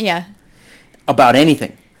conversations Yeah. about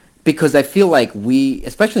anything. Because I feel like we,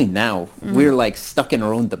 especially now, we're like stuck in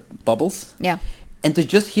our own bubbles. Yeah. And to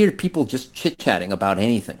just hear people just chit-chatting about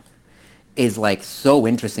anything is like so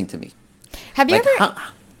interesting to me. Have you Like,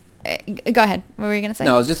 ever? Go ahead. What were you gonna say?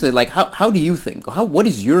 No, I was just like, how do you think? What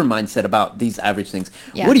is your mindset about these average things?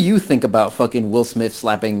 Yeah. What do you think about fucking Will Smith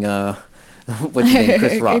slapping what's his name,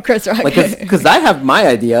 Chris Rock? Chris Rock. Like, because I have my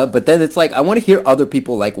idea, but then it's like I want to hear other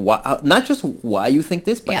people like not just why you think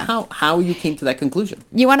this, but Yeah. how you came to that conclusion.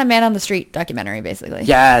 You want a man on the street documentary, basically.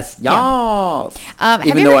 Yes, yes. Have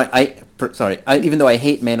Even you though ever- even though I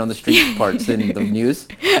hate man on the street parts in the news,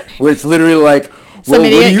 where it's literally like, well, Some what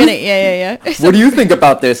do idiot you gonna, yeah. what do you think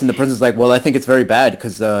about this? And the person's like, well, I think it's very bad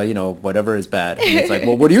because, whatever is bad. And it's like,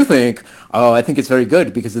 well, what do you think? Oh, I think it's very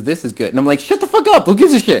good because of this is good. And I'm like, shut the fuck up. Who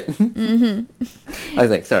gives a shit? Mm-hmm. I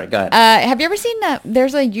was like, sorry, go ahead. Have you ever seen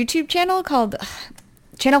there's a YouTube channel called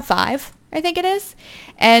Channel 5, I think it is.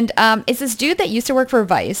 And it's this dude that used to work for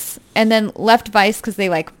Vice and then left Vice because they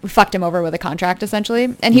like fucked him over with a contract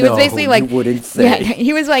essentially. And he was No, basically like, you wouldn't say. yeah,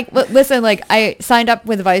 he was like, listen, like I signed up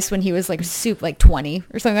with Vice when he was like 20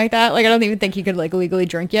 or something like that. Like I don't even think he could like legally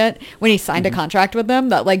drink yet when he signed a contract with them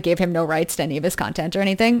that like gave him no rights to any of his content or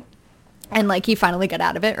anything. And like he finally got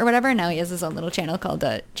out of it or whatever. And now he has his own little channel called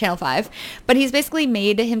Channel 5. But he's basically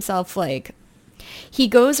made himself like, he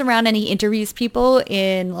goes around and he interviews people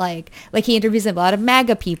in like he interviews a lot of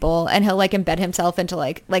MAGA people, and he'll like embed himself into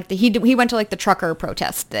he went to like the trucker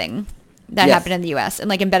protest thing that Yes. happened in the US and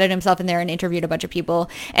like embedded himself in there and interviewed a bunch of people.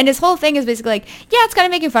 And his whole thing is basically like, yeah, it's kind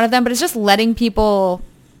of making fun of them, but it's just letting people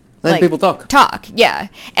Let people talk. Yeah.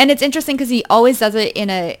 And it's interesting because he always does it in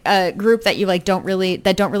a group that you like don't really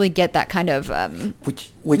get that kind of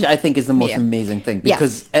Which I think is the most Yeah. amazing thing, Yeah.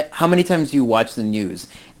 because how many times do you watch the news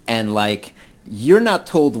and like you're not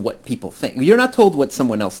told what people think. You're not told what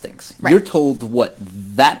someone else thinks. Right. You're told what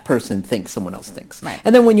that person thinks someone else thinks. Right.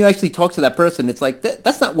 And then when you actually talk to that person, it's like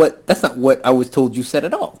that's not what I was told you said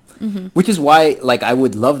at all. Mm-hmm. Which is why like I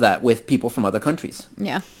would love that with people from other countries.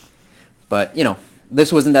 yeah. But,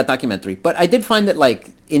 this wasn't that documentary. But I did find it,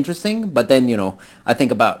 like, interesting. But then, I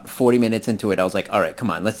think about 40 minutes into it, I was like, all right, come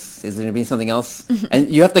on, is there going to be something else? And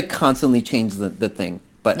you have to constantly change the thing.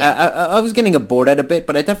 But I was getting bored at a bit,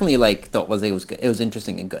 but I definitely, like, thought it was good. It was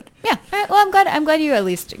interesting and good. Yeah. All right, well, I'm glad you at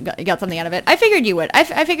least got something out of it. I figured you would. I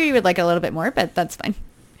figured you would like it a little bit more, but that's fine.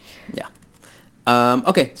 Yeah.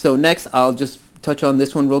 Okay, so next I'll just touch on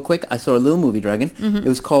this one real quick. I saw a little movie, Dragon. Mm-hmm. It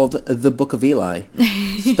was called The Book of Eli,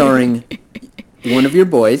 starring one of your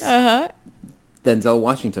boys, Denzel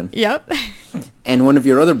Washington, Yep. and one of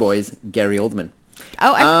your other boys, Gary Oldman.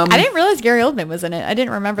 Oh, I didn't realize Gary Oldman was in it. I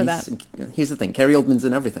didn't remember that. Here's the thing, Gary Oldman's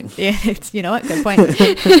in everything. Yeah, you know what? Good point.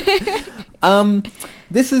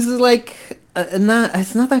 This is like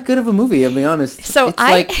it's not that good of a movie, I'll be honest. So It's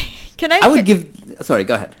like, can I? I would give. Sorry,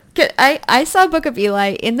 go ahead. I saw Book of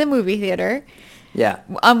Eli in the movie theater, Yeah.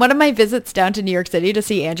 On one of my visits down to New York City to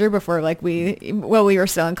see Andrew before like we were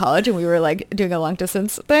still in college and we were like doing a long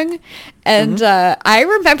distance thing, and I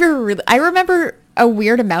remember a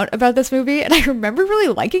weird amount about this movie, and I remember really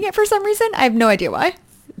liking it for some reason. I have no idea why.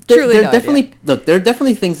 Truly There no definitely idea. look. There are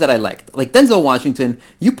definitely things that I liked. Like Denzel Washington,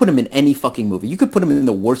 you put him in any fucking movie. You could put him in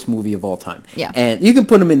the worst movie of all time. Yeah. And you can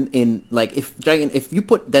put him in like if you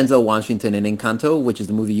put Denzel Washington in Encanto, which is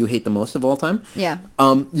the movie you hate the most of all time. Yeah.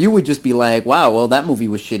 You would just be like, wow, well that movie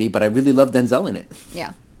was shitty, but I really love Denzel in it.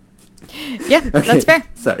 Yeah. Yeah, Okay, that's fair.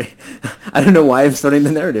 Sorry, I don't know why I'm starting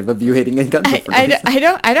the narrative of you hating Encanto.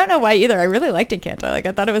 I don't know why either. I really liked Encanto. Like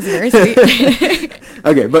I thought it was very sweet.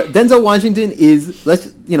 Okay, but Denzel Washington is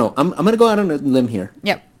I'm gonna go out on a limb here.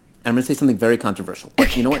 Yep. I'm gonna say something very controversial.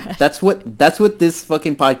 But you know what? That's what this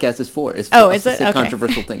fucking podcast is for. Is for Oh, us is to it? say Okay.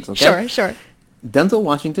 controversial things. Okay. Sure. Denzel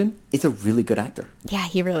Washington is a really good actor. Yeah,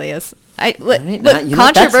 he really is. Look, Now,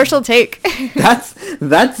 controversial take.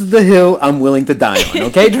 That's the hill I'm willing to die on.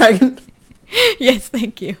 Okay, Dragon. Yes,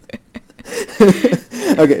 thank you.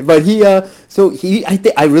 Okay, but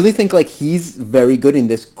I really think like he's very good in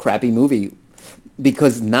this crappy movie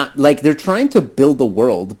because not like they're trying to build a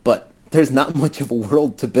world, but there's not much of a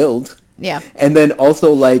world to build. Yeah. And then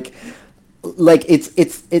also like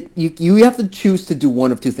you have to choose to do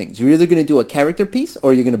one of two things. You're either going to do a character piece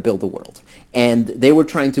or you're going to build a world. And they were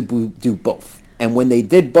trying to do both. And when they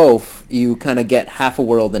did both, you kind of get half a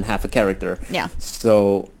world and half a character. Yeah.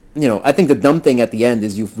 So, I think the dumb thing at the end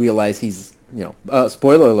is you realize he's,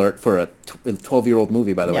 spoiler alert for a 12-year-old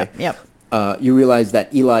movie, by the way. Yep. You realize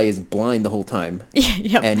that Eli is blind the whole time.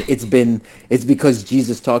 Yep. And it's because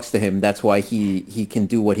Jesus talks to him. That's why he can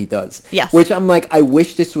do what he does. Yes. Which I'm like, I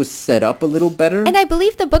wish this was set up a little better. And I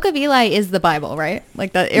believe the Book of Eli is the Bible, right?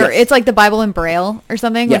 Like or Yes. it's like the Bible in Braille or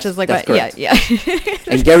something, Yes, which is like that's yeah.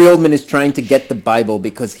 And Gary Oldman is trying to get the Bible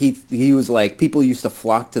because he was like, people used to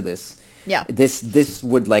flock to this. Yeah. This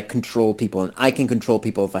would like control people, and I can control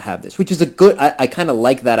people if I have this, which is a good. I kind of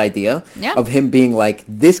like that idea of him being like,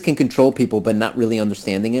 this can control people, but not really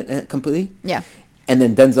understanding it completely. Yeah. And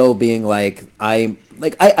then Denzel being like, I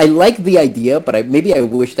like the idea, but I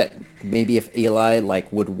wish that maybe if Eli like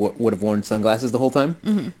would have worn sunglasses the whole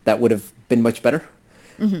time, that would have been much better.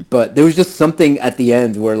 But there was just something at the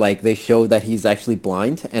end where like they showed that he's actually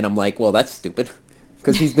blind, and I'm like, well, that's stupid.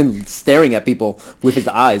 Because he's been staring at people with his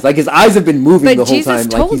eyes. Like, his eyes have been moving But the whole Jesus time. Like,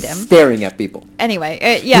 told he's him. staring at people. Anyway,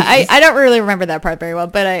 I don't really remember that part very well,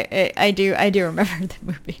 but I do remember the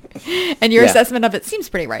movie. And your assessment of it seems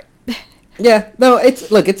pretty right. Yeah, no,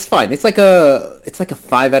 it's fine. It's like a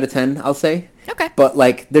 5 out of 10, I'll say. Okay. But,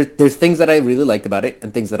 like, there's things that I really liked about it,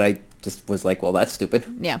 and things that I just was like, well, that's stupid.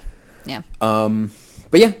 Yeah.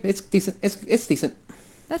 But yeah, it's decent. It's decent.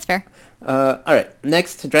 That's fair. All right,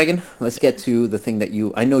 next, Dragon, let's get to the thing that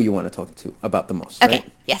I know you want to talk about the most, Okay.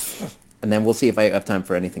 right? Yes. And then we'll see if I have time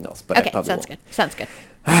for anything else. But I Okay. probably Sounds won't. good. Sounds good.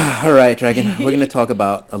 All right, Dragon. We're going to talk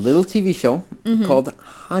about a little TV show called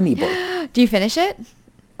Hannibal. Do you finish it?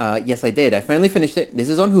 Yes, I did. I finally finished it. This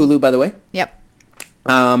is on Hulu, by the way. Yep.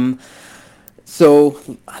 So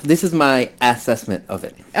this is my assessment of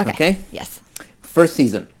it. Okay? Yes. First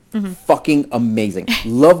season. Fucking amazing.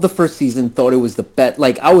 Love the first season. Thought it was the best.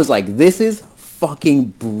 Like, I was like, this is fucking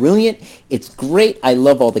brilliant. It's great. I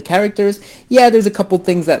love all the characters. Yeah, there's a couple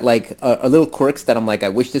things that like a little quirks that I'm like, I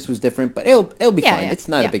wish this was different, but it'll be fine. Yeah, It's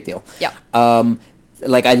not yeah. a big deal. Yeah.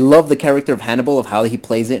 Like, I love the character of Hannibal, of how he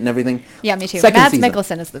plays it and everything. Yeah, me too. Second Mads season.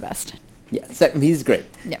 Mikkelsen is the best. Yeah, he's great.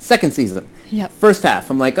 Yep. Second season. Yep. First half,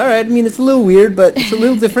 I'm like, all right. I mean, it's a little weird, but it's a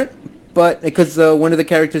little different. But because one of the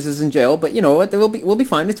characters is in jail, but you know what? We'll be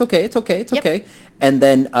fine. It's okay. It's Yep. okay. And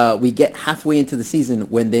then we get halfway into the season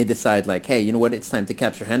when they decide, like, hey, you know what? It's time to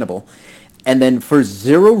capture Hannibal. And then for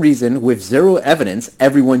zero reason, with zero evidence,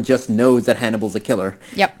 everyone just knows that Hannibal's a killer.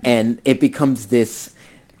 Yep. And it becomes this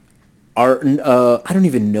art, I don't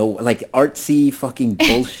even know, like artsy fucking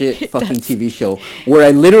bullshit fucking TV show where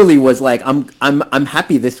I literally was like, I'm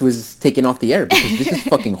happy this was taken off the air because this is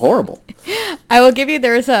fucking horrible. I will give you,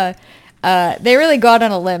 there's a, they really got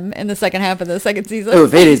on a limb in the second half of the second season. Oh,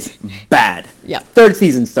 it is bad. Yep. Third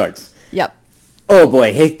season starts. Yep. Oh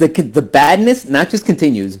boy, hey, the badness not just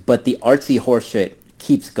continues, but the artsy horse shit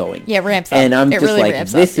keeps going. Yeah, it ramps up. And I'm It just really like,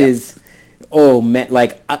 ramps this up, yeah. is, oh man,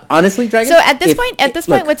 like honestly, Dragon. So at this point,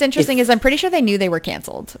 look, what's interesting is I'm pretty sure they knew they were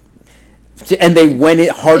canceled. and they went it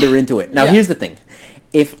harder into it. Now Yeah. here's the thing: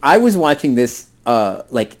 if I was watching this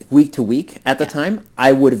like week to week at the time,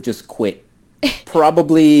 I would have just quit.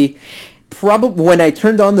 Probably when I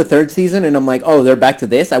turned on the third season and I'm like, oh, they're back to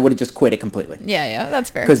this, I would have just quit it completely Yeah, that's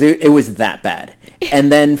fair. because it was that bad.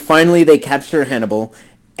 And then finally they capture Hannibal,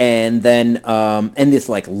 and then and this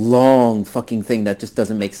like long fucking thing that just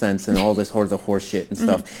doesn't make sense, and all this horse shit and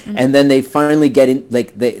stuff. And then they finally get in,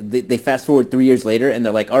 like they fast forward 3 years later, and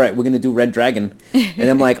they're like, all right, we're gonna do Red Dragon. And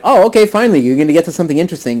I'm like, oh, okay, finally you're gonna get to something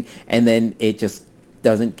interesting. And then it just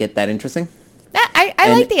doesn't get that interesting. I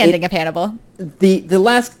like the ending of Hannibal. The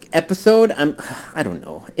last episode, I don't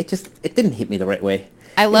know, it didn't hit me the right way.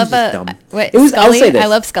 I love dumb. What, It was. Scully? I'll say this. I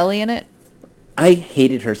love Scully in it. I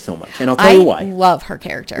hated her so much, and I'll tell you why. I love her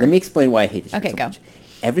character. Let me explain why I hated her Okay, so go. much.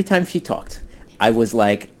 Every time she talked, I was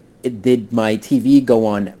like, did my TV go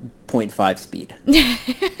on 0.5 speed?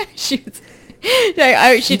 She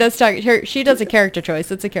does talk. She does a character choice.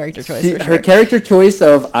 It's a character choice for sure. Her character choice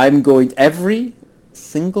of every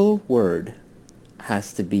single word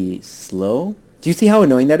has to be slow. Do you see how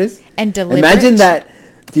annoying that is? And deliberate. Imagine that.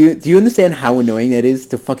 Do you understand how annoying that is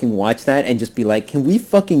to fucking watch that and just be like, can we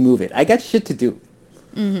fucking move it? I got shit to do.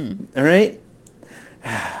 Mm-hmm. All right?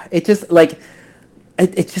 It just, like,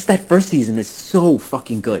 it's just that first season is so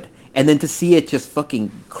fucking good. And then to see it just fucking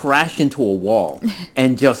crash into a wall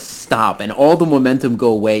and just stop and all the momentum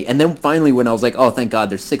go away. And then finally when I was like, oh, thank God,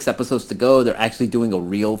 there's 6 episodes to go. They're actually doing a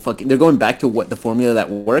real fucking... They're going back to what the formula that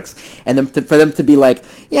works. And then for them to be like,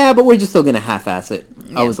 yeah, but we're just still going to half-ass it.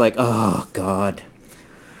 Yeah. I was like, oh, God.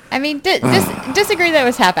 I mean, disagree that it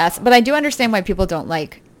was half-assed, but I do understand why people don't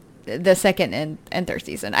like the second and third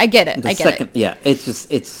season. I get it. Yeah, it's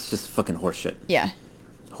just fucking horseshit. Yeah.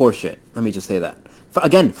 Horseshit. Let me just say that.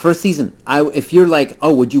 Again, first season. If you're like,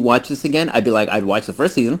 oh, would you watch this again? I'd be like, I'd watch the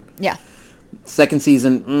first season. Yeah. Second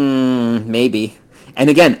season, maybe. And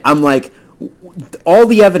again, I'm like, all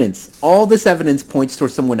this evidence points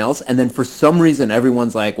towards someone else, and then for some reason,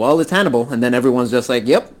 everyone's like, well, it's Hannibal, and then everyone's just like,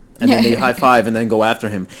 yep. And then they high five and then go after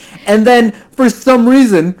him. And then for some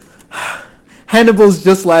reason, Hannibal's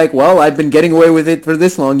just like, well, I've been getting away with it for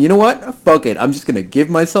this long. You know what? Fuck it. I'm just going to give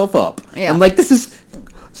myself up. Yeah. I'm like, this is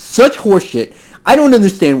such horseshit. I don't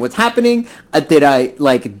understand what's happening. It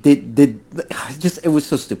was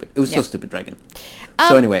so stupid. It was so stupid, Dragon.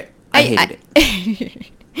 So anyway, I hated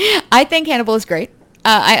it. I think Hannibal is great.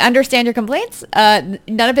 I understand your complaints. None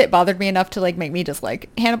of it bothered me enough to like make me dislike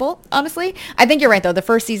Hannibal, honestly. I think you're right, though. The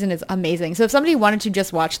first season is amazing. So if somebody wanted to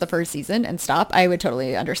just watch the first season and stop, I would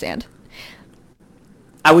totally understand.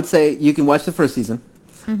 I would say you can watch the first season.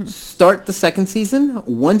 Mm-hmm. Start the second season.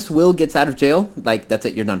 Once Will gets out of jail, like, that's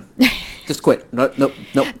it. You're done. Just quit. No.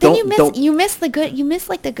 Then you miss the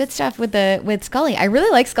good stuff with Scully. I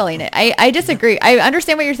really like Scully in it. I disagree. I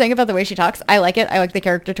understand what you're saying about the way she talks. I like it. I like the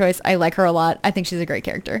character choice. I like her a lot. I think she's a great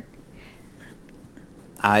character.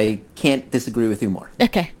 I can't disagree with you more.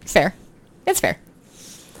 Okay, fair. It's fair.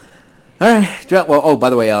 All right. Well, oh,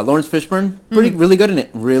 by the way, Lawrence Fishburne, really good in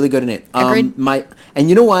it. Really good in it. Agreed. And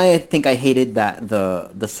you know why I think I hated that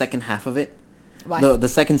the second half of it? Why? The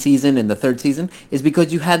second season and the third season is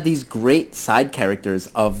because you had these great side characters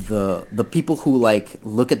of the people who like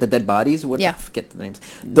look at the dead bodies. I forget the names.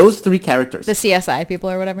 Those 3 characters. The CSI people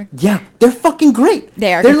or whatever. Yeah, they're fucking great.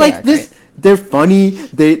 They're like this. Great. They're funny.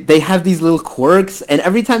 They have these little quirks, and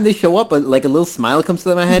every time they show up, like a little smile comes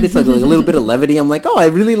to my head. It's like a little bit of levity. I'm like, oh, I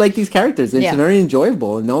really like these characters. It's very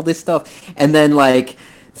enjoyable and all this stuff. And then like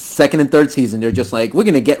second and third season, they're just like, we're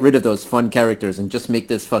gonna get rid of those fun characters and just make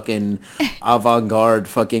this fucking avant-garde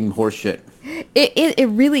fucking horseshit. It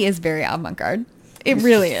really is very avant-garde. It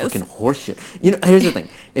really is. Fucking horseshit. You know, here's the thing.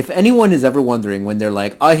 If anyone is ever wondering when they're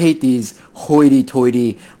like, I hate these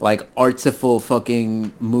hoity-toity, like, artful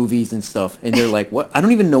fucking movies and stuff, and they're like, what? I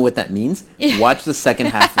don't even know what that means. Watch the second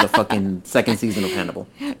half of the fucking second season of Hannibal.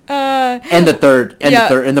 And the third,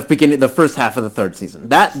 and the beginning, the first half of the third season.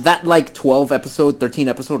 That like 12 episode, 13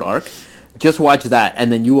 episode arc. Just watch that,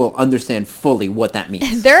 and then you will understand fully what that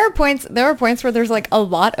means. There are points where there's like a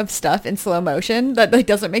lot of stuff in slow motion that like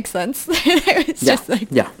doesn't make sense. It's just like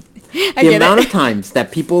the amount of times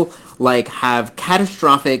that people like have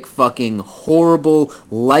catastrophic, fucking horrible,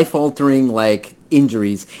 life-altering like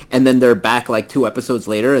injuries, and then they're back like 2 episodes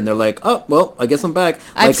later, and they're like, oh well, I guess I'm back.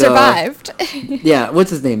 I've survived. What's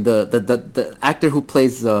his name? The actor who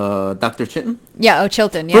plays Dr. Chilton. Yeah,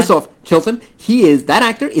 Chilton. Yeah. First off, Chilton, that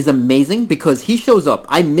actor is amazing because he shows up.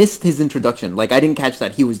 I missed his introduction. Like I didn't catch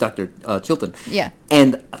that he was Dr. Chilton. Yeah.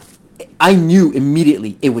 And I knew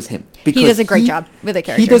immediately it was him. Because he does a great job with the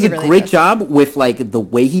character. He does a great job with like the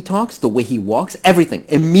way he talks, the way he walks, everything.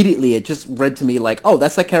 Immediately, it just read to me like, oh,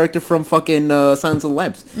 that's that character from fucking Silence of the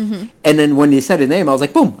Lambs. Mm-hmm. And then when they said his name, I was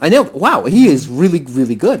like, boom, I nailed it. Wow, he is really,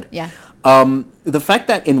 really good. Yeah. The fact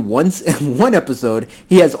that in in one episode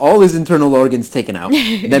he has all his internal organs taken out,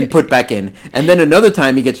 then put back in, and then another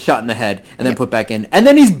time he gets shot in the head and then put back in, and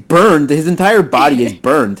then he's burned. His entire body is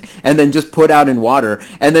burned, and then just put out in water,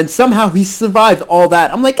 and then somehow he survived all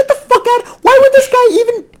that. I'm like, get the fuck out! Why would this guy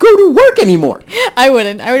even go to work anymore? I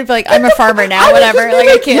wouldn't. I would be like, I'm a farmer now. Whatever. Like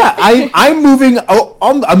I can't. Yeah, I'm moving. Oh,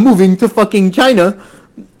 I'm moving to fucking China,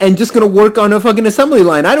 and just gonna work on a fucking assembly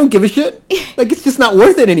line. I don't give a shit. Like it's just not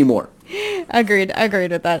worth it anymore. Agreed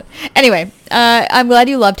with that. Anyway, I'm glad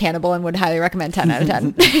you loved Hannibal and would highly recommend 10 out of 10.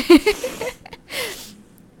 Okay,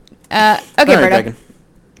 Berto. Dragon.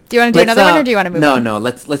 Do you want to do another one, or do you want to move on? No,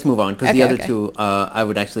 let's move on, because the other two I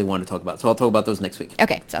would actually want to talk about. So I'll talk about those next week.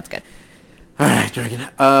 Okay, sounds good. All right, Dragon.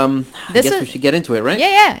 I guess we should get into it, right?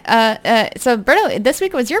 Yeah. So, Berto, this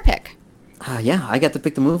week was your pick. Yeah, I got to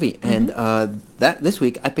pick the movie, and this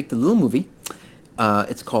week I picked a little movie.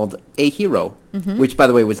 It's called A Hero, which, by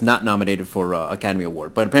the way, was not nominated for Academy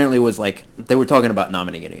Award, but apparently it was like they were talking about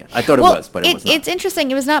nominating it. I thought it was, but it was not. It's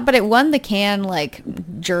interesting. It was not, but it won the Cannes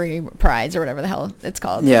jury prize or whatever the hell it's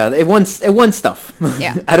called. Yeah, it won stuff.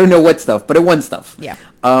 Yeah, I don't know what stuff, but it won stuff. Yeah.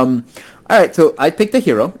 All right, so I picked A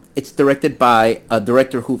Hero. It's directed by a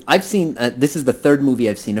director who I've seen. This is the third movie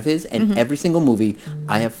I've seen of his, and every single movie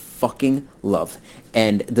I have fucking loved.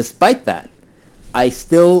 And despite that, I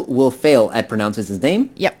still will fail at pronouncing his name.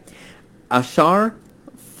 Yep. Ashar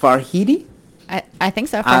Farhidi? I think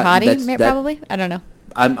so. Farhadi, probably. I don't know.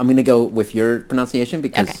 I'm going to go with your pronunciation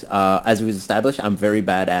because, as was established, I'm very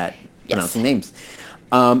bad at pronouncing names.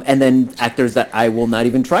 And then actors that I will not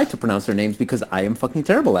even try to pronounce their names because I am fucking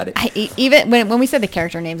terrible at it. Even when we said the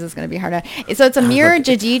character names, it's going to be hard. So it's Amir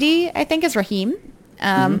Jadidi, I think, is Rahim.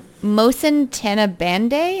 Mohsin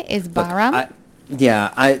Tenabande is Bahram.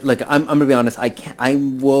 I'm gonna be honest. I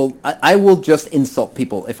will just insult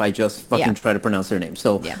people if I just fucking try to pronounce their names.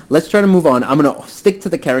 So let's try to move on. I'm gonna stick to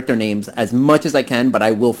the character names as much as I can, but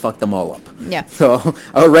I will fuck them all up. Yeah. So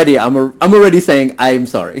I'm already saying I'm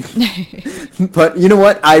sorry. But you know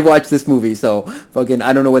what? I watched this movie, so fucking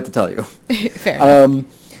I don't know what to tell you. Fair enough.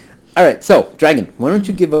 All right, so Dragon, why don't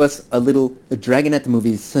you give us a Dragon at the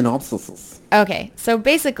Movies synopsis? Okay, so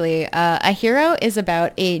basically, A Hero is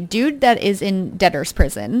about a dude that is in debtor's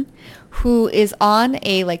prison who is on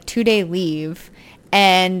a 2-day leave,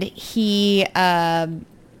 and he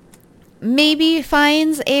maybe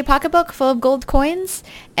finds a pocketbook full of gold coins,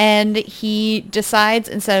 and he decides,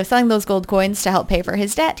 instead of selling those gold coins to help pay for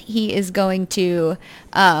his debt, he is going to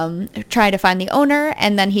try to find the owner,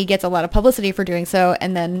 and then he gets a lot of publicity for doing so,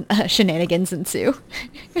 and then shenanigans ensue,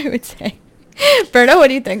 I would say. Berto, what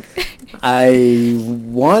do you think? I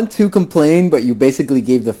want to complain, but you basically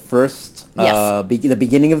gave the first, the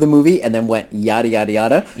beginning of the movie, and then went yada, yada,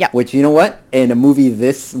 yada. Yep. Which, you know what? In a movie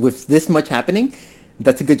with this much happening,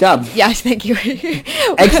 that's a good job. Yes, thank you.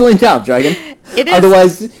 Excellent job, Dragon. It is.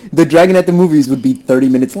 Otherwise, the Dragon at the Movies would be 30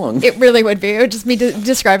 minutes long. It really would be. It would just be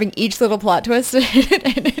describing each little plot twist, which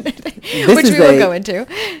we will go into.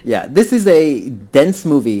 Yeah, this is a dense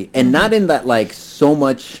movie, and not in that, so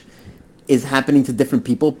much is happening to different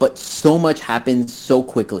people, but so much happens so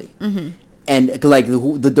quickly. And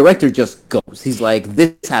the director just goes. He's like,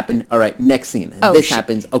 this happened. All right, next scene. This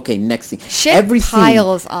happens. Okay, next scene. Shit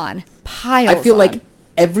piles on. I feel like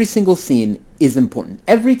every single scene is important.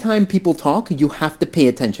 Every time people talk, you have to pay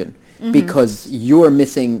attention because you're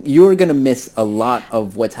going to miss a lot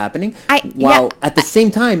of what's happening. While at the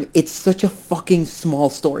same time, it's such a fucking small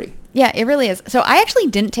story. Yeah, it really is. So I actually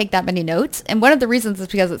didn't take that many notes, and one of the reasons is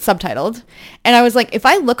because it's subtitled. And I was like, if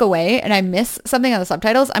I look away and I miss something on the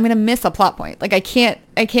subtitles, I'm gonna miss a plot point. Like I can't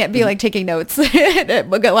be taking notes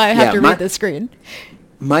while I have to read the screen.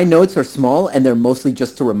 My notes are small, and they're mostly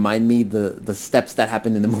just to remind me the steps that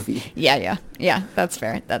happen in the movie. Yeah. That's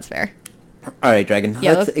fair. All right, Dragon.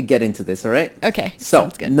 Let's get into this. All right. Okay. So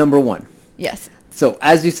number one. Yes. So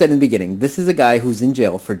as you said in the beginning, this is a guy who's in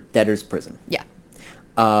jail for debtor's prison. Yeah.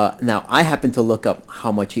 Now, I happened to look up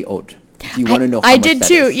how much he owed. Do you want to know how much I did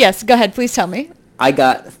too. Is? Yes, go ahead. Please tell me. I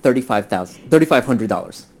got $3,500.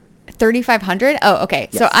 $3,500? Oh, okay.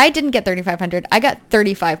 Yes. So I didn't get $3,500. I got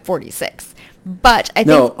 $3,546. But I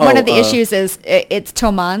think one of the issues is it's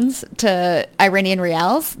tomans to Iranian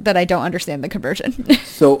rials that I don't understand the conversion.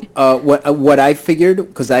 So what I figured,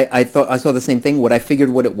 because I saw the same thing. What I figured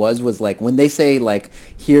what it was when they say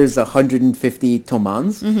here's 150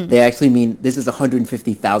 tomans, they actually mean this is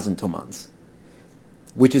 150,000 tomans,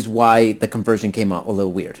 which is why the conversion came out a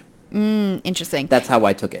little weird. Interesting. That's how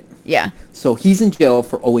I took it. Yeah. So he's in jail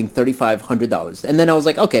for owing $3,500, and then I was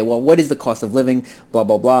like, okay, well, what is the cost of living? Blah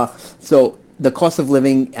blah blah. So the cost of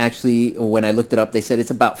living, actually, when I looked it up, they said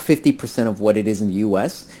it's about 50% of what it is in the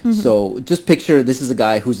U.S. So just picture this is a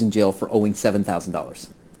guy who's in jail for owing $7,000.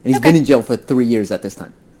 And he's been in jail for 3 years at this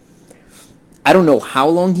time. I don't know how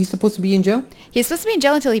long he's supposed to be in jail. He's supposed to be in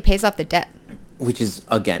jail until he pays off the debt. Which is,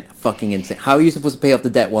 again, fucking insane. How are you supposed to pay off the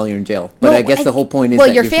debt while you're in jail? But I guess the whole point is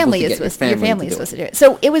that your you're family supposed is to get supposed, your family is supposed to do it.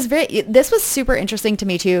 So it was this was super interesting to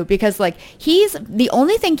me too, because like he's the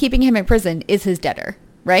only thing keeping him in prison is his debtor,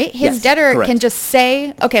 right? His debtor correct. can just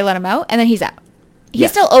say, okay, let him out, and then he's out. He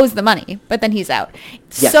Yes. still owes the money, but then he's out.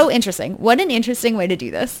 Yes. So interesting. What an interesting way to do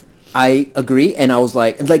this. I agree, and I was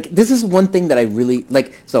like, this is one thing that I really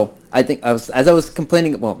like. So I think I was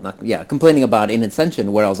complaining, complaining about in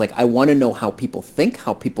Ascension, where I was like, I want to know how people think,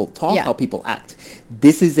 how people talk, how people act.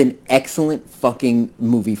 This is an excellent fucking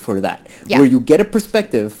movie for that, where you get a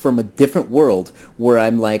perspective from a different world, where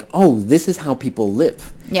I'm like, oh, this is how people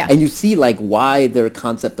live. Yeah. And you see like why their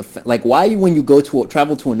concept of like why when you go to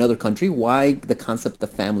travel to another country, why the concept of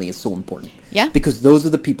family is so important. Yeah. Because those are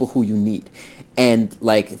the people who you need. And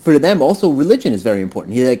like for them also religion is very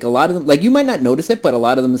important. Like a lot of them, like you might not notice it, but a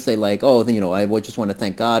lot of them say like, oh, you know, I just want to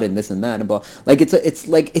thank God and this and that and blah. Like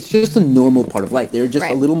it's just a normal part of life. They're just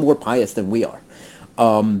a little more pious than we are.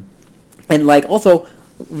 And like also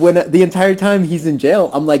when the entire time he's in jail,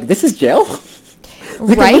 I'm like, this is jail.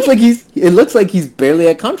 Like, right. It looks like he's barely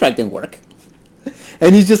at contracting work.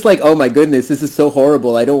 And he's just like, oh my goodness, this is so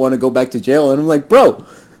horrible. I don't want to go back to jail. And I'm like, bro,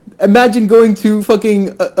 imagine going to fucking,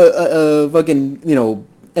 you know,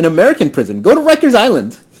 an American prison. Go to Rikers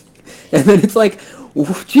Island. And then it's like,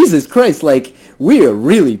 Jesus Christ, like, we are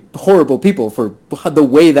really horrible people for the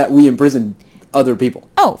way that we imprison other people.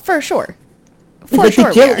 Oh, for sure. But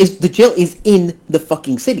the jail is in the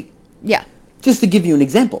fucking city. Yeah. Just to give you an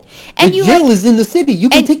example. And the jail is in the city. You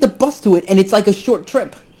can take the bus to it, and it's like a short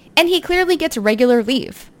trip. And he clearly gets regular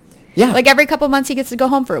leave. Yeah. Like every couple months he gets to go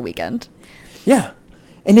home for a weekend. Yeah.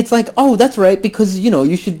 And it's like, oh, that's right, because, you know,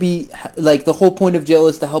 you should be, like, the whole point of jail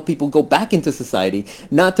is to help people go back into society,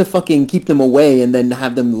 not to fucking keep them away and then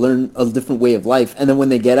have them learn a different way of life. And then when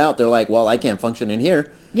they get out, they're like, well, I can't function in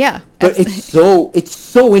here. Yeah. But it's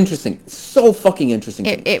so interesting. So fucking interesting.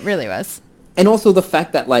 It really was. And also the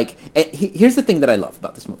fact that, like, here's the thing that I love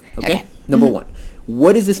about this movie, okay? Number one,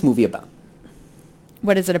 what is this movie about?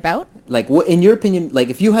 What is it about? Like, what, in your opinion, like,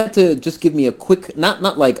 if you had to just give me a quick,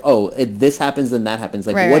 not like, oh, this happens and that happens.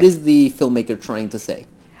 Like, what is the filmmaker trying to say?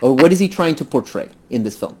 Or what is he trying to portray in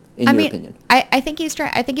this film, in your opinion? I think he's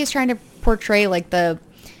trying to portray, like, the,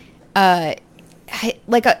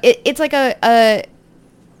 it's like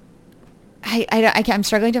I'm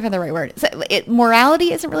struggling to find the right word.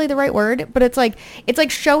 Morality isn't really the right word, but it's like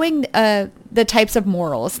showing the types of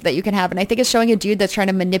morals that you can have, and I think it's showing a dude that's trying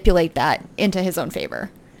to manipulate that into his own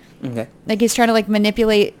favor. Okay. Like he's trying to like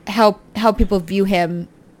manipulate how people view him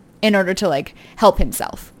in order to like help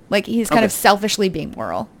himself. Like he's kind of selfishly being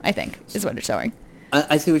moral, I think, is what it's showing.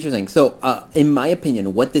 I see what you're saying. So, in my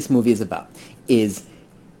opinion, what this movie is about is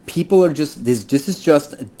people are this is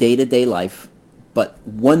just day-to-day life. But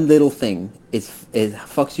one little thing it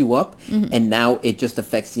fucks you up, and now it just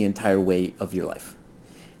affects the entire way of your life.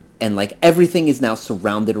 And like everything is now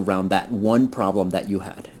surrounded around that one problem that you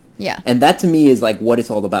had. Yeah. And that to me is like what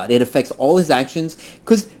it's all about. It affects all his actions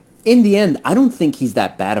because in the end, I don't think he's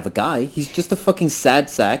that bad of a guy. He's just a fucking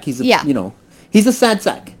sad sack. He's he's a sad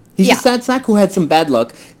sack. He's a sad sack who had some bad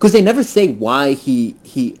luck because they never say why he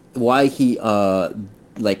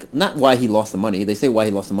like not why he lost the money. They say why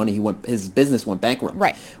he lost the money. His business went bankrupt.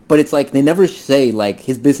 Right. But it's like they never say like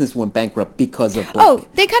his business went bankrupt because of blank. Oh,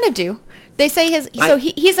 they kind of do. They say he's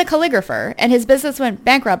a calligrapher and his business went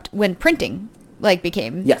bankrupt when printing like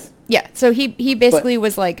became. Yes. Yeah. So he basically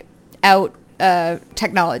was like out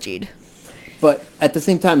technologied. But at the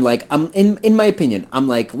same time, like I'm in my opinion, I'm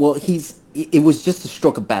like, well, it was just a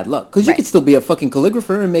stroke of bad luck because you could still be a fucking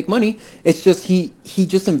calligrapher and make money. It's just he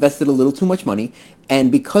just invested a little too much money, and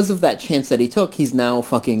because of that chance that he took, he's now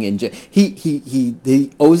fucking in jail. He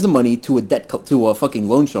owes the money to a fucking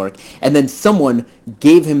loan shark, and then someone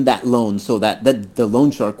gave him that loan so that the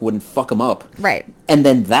loan shark wouldn't fuck him up. Right. And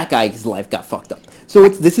then that guy's life got fucked up. So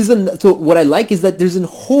so what I like is that there's a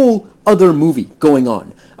whole other movie going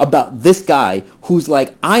on about this guy who's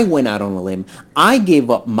like, I went out on a limb. I gave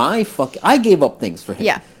up things for him.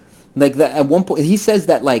 Yeah. Like that at one point he says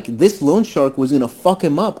that like this loan shark was gonna fuck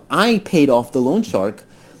him up. I paid off the loan shark.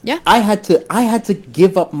 Yeah. I had to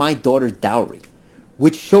give up my daughter's dowry.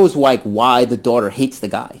 which shows like why the daughter hates the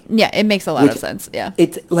guy. Yeah, it makes a lot of sense. Yeah.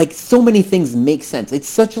 It's like so many things make sense. It's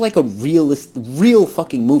such like a real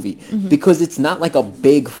fucking movie because it's not like a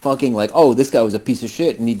big fucking like, oh, this guy was a piece of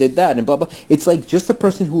shit and he did that and blah blah. It's like just a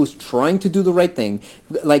person who was trying to do the right thing,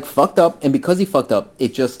 like fucked up, and because he fucked up,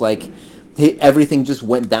 it just like everything just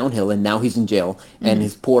went downhill, and now he's in jail, and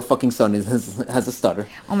his poor fucking son has a stutter.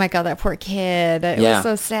 Oh my god, that poor kid. It was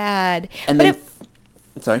so sad. And but then,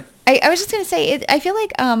 sorry. I was just gonna say, I feel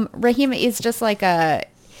like Raheem is just like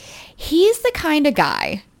he's the kind of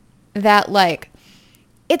guy that like,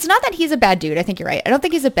 it's not that he's a bad dude. I think you're right. I don't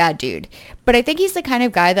think he's a bad dude, but I think he's the kind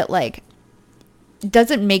of guy that like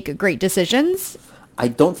doesn't make great decisions. I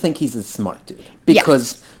don't think he's a smart dude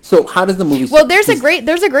because so how does the movie start? Well, there's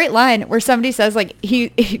a great line where somebody says like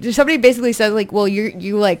somebody basically says like, well,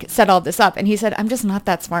 you like set all this up, and he said, I'm just not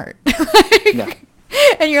that smart. Yeah.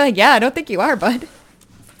 And you're like, yeah, I don't think you are, bud.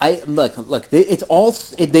 Look.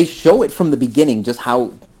 They show it from the beginning just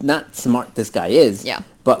how not smart this guy is. Yeah.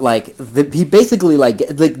 But like he basically like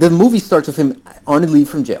the movie starts with him on leave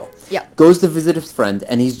from jail. Yeah. Goes to visit his friend,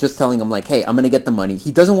 and he's just telling him like, hey, I'm gonna get the money.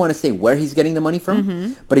 He doesn't want to say where he's getting the money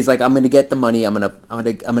from, but he's like, I'm gonna get the money. I'm gonna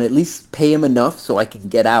at least pay him enough so I can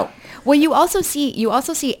get out. Well, you also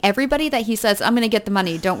see everybody that he says, I'm gonna get the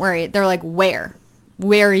money. Don't worry. They're like, where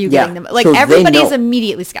are you getting them? Like so everybody's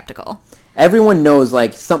immediately skeptical. Everyone knows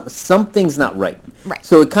like something's not right. Right.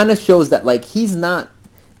 So it kind of shows that like he's not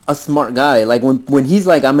a smart guy. Like when he's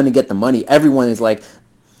like, I'm gonna get the money, everyone is like,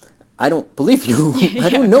 I don't believe you. I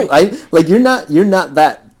don't know. You're not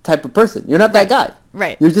that type of person. You're not that guy.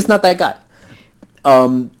 Right. You're just not that guy.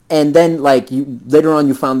 And then like later on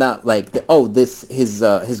you found out like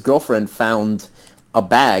his girlfriend found a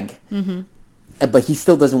bag, but he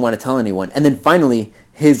still doesn't want to tell anyone. And then finally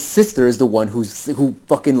his sister is the one who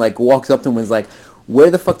fucking like walks up to him and is like, where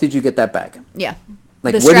the fuck did you get that bag? Yeah.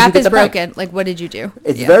 Like, the strap is broken. Like, what did you do?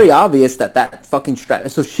 It's very obvious that fucking strap.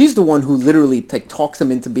 So she's the one who literally like talks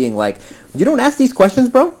him into being like, you don't ask these questions,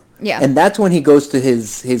 bro. Yeah. And that's when he goes to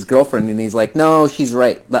his girlfriend and he's like, no, she's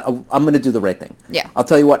right. I'm going to do the right thing. Yeah. I'll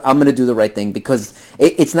tell you what, I'm going to do the right thing because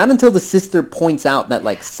it's not until the sister points out that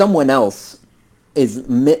like someone else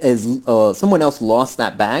someone else lost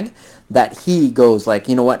that bag that he goes like,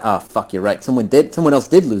 you know what? Ah, fuck, you're right. Someone else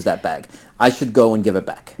did lose that bag. I should go and give it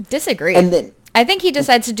back. Disagree. And then I think he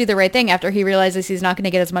decides to do the right thing after he realizes he's not going to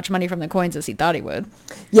get as much money from the coins as he thought he would.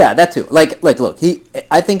 Yeah, that too. Like, look,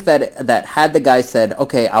 I think that had the guy said,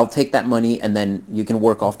 okay, I'll take that money and then you can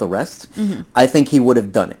work off the rest, I think he would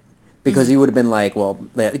have done it. Because he would have been like, well,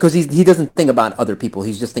 because he doesn't think about other people.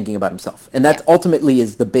 He's just thinking about himself. And that ultimately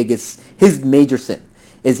is his major sin,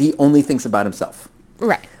 is he only thinks about himself.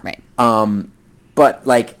 Right. But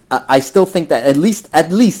like I still think that at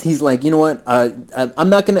least he's like, you know what, I'm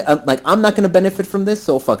not gonna benefit from this,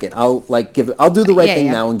 so fuck it, I'll do the right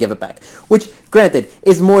thing now and give it back, which granted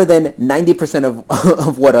is more than 90%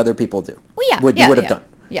 of what other people do would have done.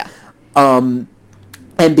 Yeah.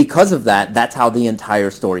 And because of that, that's how the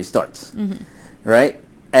entire story starts, right?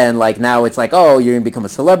 And like now it's like, oh, you're gonna become a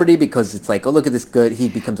celebrity because it's like, oh, look at this he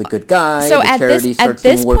becomes a good guy. So at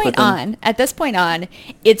this point on,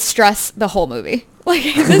 it's stress the whole movie. Like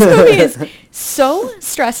this movie is so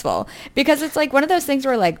stressful because it's like one of those things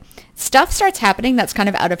where like stuff starts happening that's kind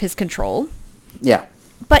of out of his control. Yeah.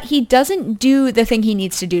 But he doesn't do the thing he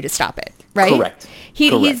needs to do to stop it, right? Correct.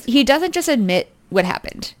 He doesn't just admit what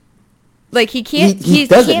happened. Like he can't. He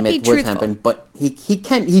does admit what's happened, but he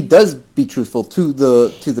does be truthful to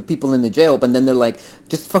the people in the jail. But then they're like,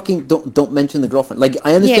 just fucking don't mention the girlfriend. Like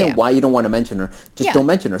I understand why you don't want to mention her. Just don't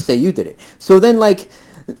mention her. Say you did it. So then like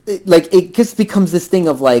it just becomes this thing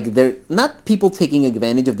of like they're not people taking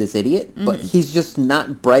advantage of this idiot, but he's just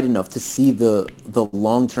not bright enough to see the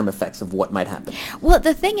long-term effects of what might happen. Well,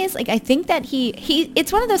 the thing is, like, I think that he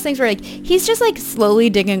it's one of those things where like he's just like slowly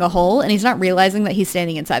digging a hole and he's not realizing that he's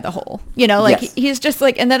standing inside the hole, you know, like he's just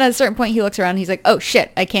like, and then at a certain point he looks around and he's like, oh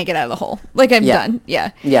shit, I can't get out of the hole, like I'm done.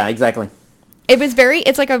 Yeah Exactly. It was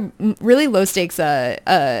it's like a really low stakes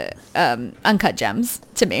Uncut Gems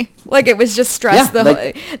to me. Like it was just stress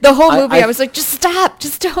the whole movie. I was like, just stop,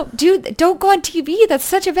 just don't go on TV. That's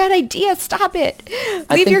such a bad idea. Stop it.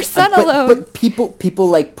 Leave your son alone. But people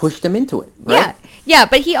like pushed him into it, right? Yeah,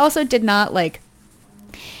 but he also did not like.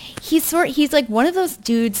 He's like one of those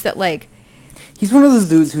dudes that like. He's one of those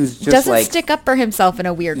dudes who's just doesn't stick up for himself in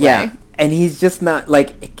a weird way. And he's just not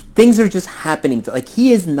like things are just happening. Like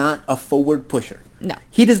he is not a forward pusher. No,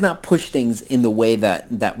 he does not push things in the way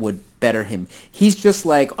that would better him. He's just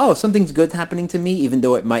like, oh, something's good happening to me, even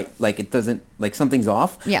though it might, like, it doesn't, like, something's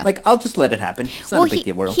off. Yeah. Like, I'll just let it happen. It's not a big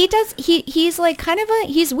deal. He's like kind of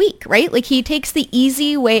he's weak, right? Like he takes the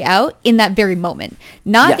easy way out in that very moment,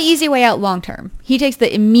 not the easy way out long term. He takes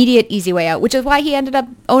the immediate easy way out, which is why he ended up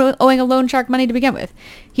owing a loan shark money to begin with.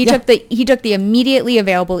 He took the immediately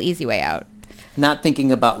available easy way out. Not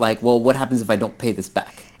thinking about like, well, what happens if I don't pay this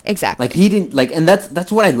back? Exactly. Like he didn't like, and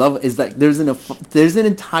that's what I love is that there's an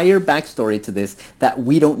entire backstory to this that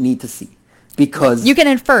we don't need to see, because you can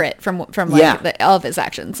infer it from like all of his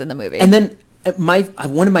actions in the movie. And then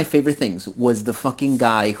one of my favorite things was the fucking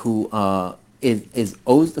guy who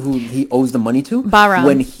owes the money to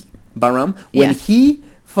Bahram when he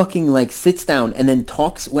fucking like sits down and then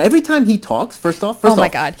talks. Well, every time he talks, first off, my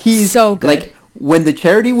God, he's so good. Like, when the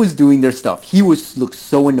charity was doing their stuff, he looked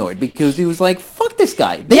so annoyed because he was like, "Fuck this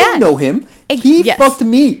guy! They don't know him. He fucked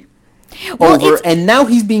me over, and now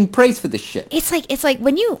he's being praised for this shit." It's like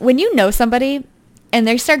when you know somebody and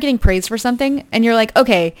they start getting praised for something, and you're like,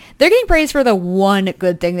 okay, they're getting praised for the one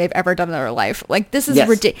good thing they've ever done in their life. Like, this is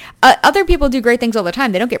ridiculous. Other people do great things all the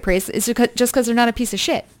time. They don't get praised. It's just because they're not a piece of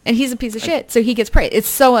shit. And he's a piece of shit, so he gets praised. It's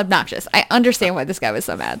so obnoxious. I understand why this guy was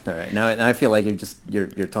so mad. All right, now I feel like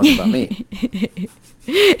you're talking about me.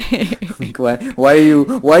 why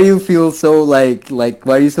do you feel so like why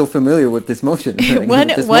are you so familiar with this motion?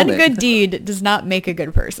 One good deed does not make a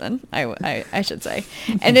good person. I should say.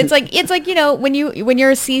 And it's like you know, when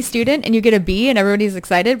you're a C student and you get a B and everybody's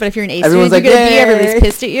excited, but if you're an A student, you get a B, everybody's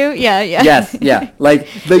pissed at you. Yeah. Yes, yeah. Like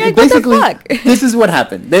basically, this is what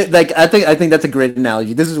happened. Like I think that's a great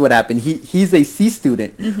analogy. This is what happened. He's a C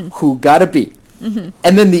student who got a B. Mm-hmm.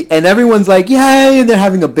 And then everyone's like, yay, and they're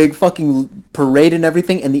having a big fucking parade and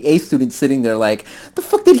everything, and the A student's sitting there like, the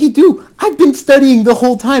fuck did he do? I've been studying the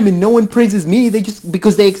whole time and no one praises me. They just,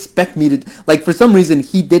 because they expect me to, like, for some reason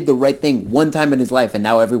he did the right thing one time in his life and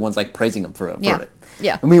now everyone's like praising him for it.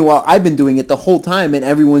 Yeah. I mean, while I've been doing it the whole time and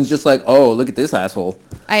everyone's just like, oh, look at this asshole.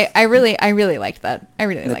 I really liked that. I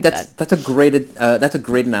really like that. That's a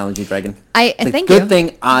great analogy, Dragon. Thank you. Good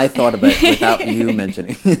thing I thought about it without you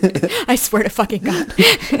mentioning. I swear to fucking God.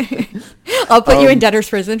 I'll put you in debtor's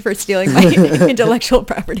prison for stealing my intellectual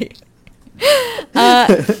property.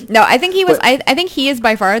 No, I think he was. I think he is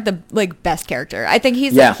by far the best character. I think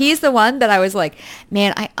he's the one that I was like,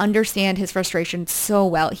 man, I understand his frustration so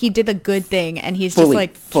well. He did a good thing, and he's fully.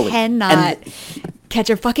 Cannot catch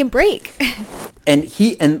a fucking break. And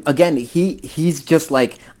he's just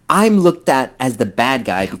like, I'm looked at as the bad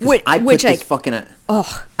guy because I put this fucking.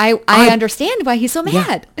 I understand why he's so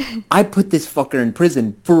mad. Yeah, I put this fucker in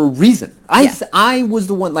prison for a reason. I was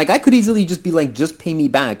the one, like, I could easily just be like, just pay me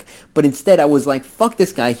back. But instead I was like, fuck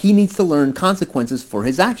this guy. He needs to learn consequences for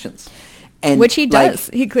his actions. And which he does.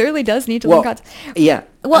 He clearly does need to learn consequences. Yeah.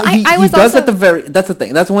 Well, he does at the very, that's the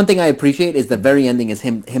thing. That's one thing I appreciate is the very ending is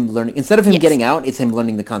him learning, instead of him getting out, it's him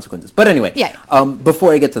learning the consequences. But anyway,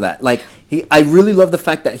 before I get to that, like, I really love the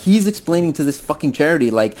fact that he's explaining to this fucking charity,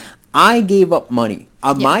 like, I gave up money.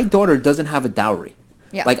 My daughter doesn't have a dowry.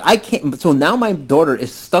 Yeah. Like, I can't, so now my daughter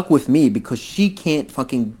is stuck with me because she can't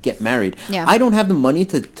fucking get married. Yeah. I don't have the money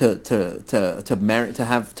to marry, to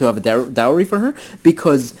have a dowry for her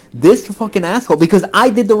because this fucking asshole, because I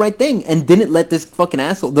did the right thing and didn't let this fucking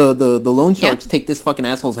asshole, the loan sharks take this fucking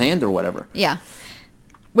asshole's hand or whatever. Yeah.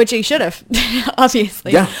 Which he should have,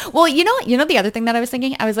 obviously. Yeah. Well, you know the other thing that I was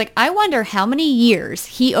thinking? I was like, I wonder how many years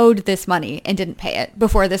he owed this money and didn't pay it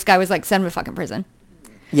before this guy was like, send him to fucking prison.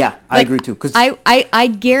 Yeah, I agree too. Cause I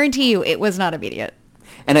guarantee you it was not immediate.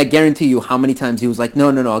 And I guarantee you how many times he was like, no,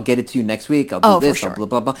 I'll get it to you next week. I'll do this, for sure. Blah,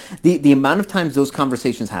 blah, blah. The amount of times those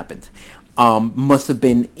conversations happened must have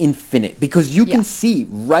been infinite because you can see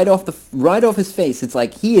right off his face, it's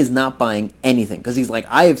like he is not buying anything because he's like,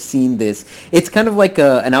 I have seen this. It's kind of like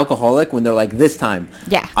an alcoholic when they're like, this time,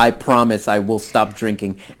 I promise I will stop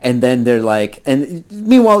drinking. And then they're like, and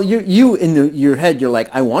meanwhile, you in your head, you're like,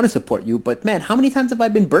 I want to support you, but man, how many times have I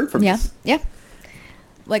been burnt from this? Yeah.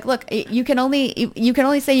 Like, look, you can only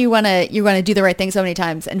say you want to do the right thing so many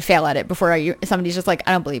times and fail at it before somebody's just like,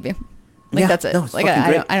 I don't believe you. Like, that's it. No, like,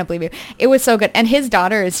 I don't believe you. It was so good. And his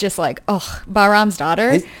daughter is just like, Bahram's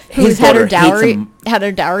daughter, who's had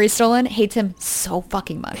her dowry stolen, hates him so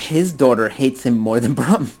fucking much. His daughter hates him more than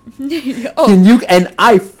Bahram. And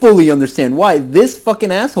I fully understand why. This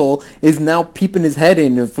fucking asshole is now peeping his head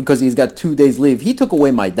in because he's got 2 days leave. He took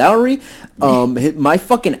away my dowry. My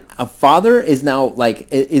fucking father is now like,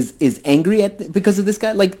 is angry because of this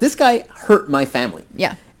guy. Like, this guy hurt my family.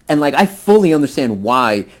 Yeah. And, like, I fully understand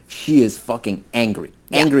why she is fucking angry.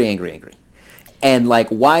 Angry. And like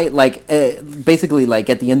why like basically like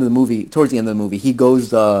at the end of the movie, towards the end of the movie, he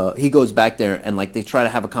goes back there and like they try to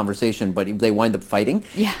have a conversation, but they wind up fighting.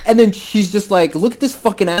 Yeah. And then she's just like, look at this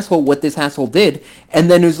fucking asshole, what this asshole did. And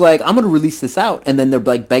then it's like, I'm gonna release this out. And then they're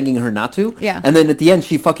like begging her not to. Yeah. And then at the end,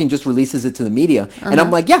 she fucking just releases it to the media. And I'm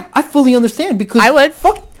like, yeah, I fully understand, because I would.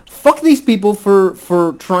 Fuck these people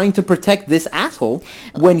for trying to protect this asshole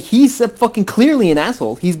when he's fucking clearly an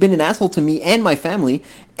asshole. He's been an asshole to me and my family,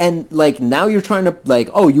 and like now you're trying to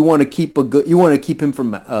like, oh, you want to keep him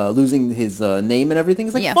from losing his name and everything.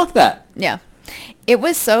 It's like, Yeah. fuck that. Yeah. It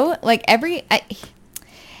was so like everything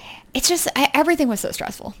was so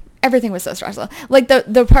stressful. Everything was so stressful. Like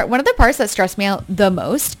one of the parts that stressed me out the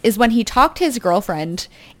most is when he talked his girlfriend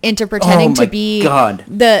into pretending to be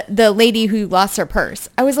the lady who lost her purse.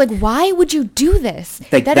 I was like, why would you do this?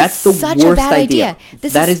 Like, that's the such worst a bad idea.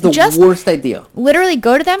 This that is the just worst idea. Literally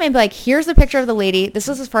go to them and be like, here's the picture of the lady. This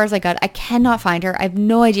is as far as I got. I cannot find her. I have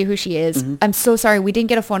no idea who she is. Mm-hmm. I'm so sorry. We didn't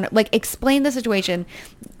get a phone. Like, explain the situation.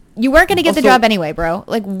 You weren't going to get the job anyway, bro.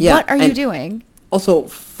 Like, what are you doing? Also,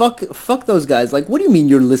 fuck those guys. Like, what do you mean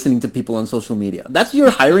you're listening to people on social media? That's your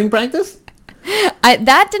hiring practice?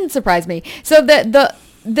 That didn't surprise me. So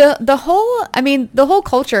the whole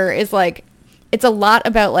culture is like, it's a lot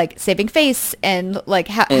about like saving face and like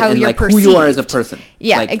how and you're like perceived. who you are as a person.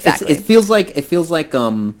 Yeah, like, exactly. It feels like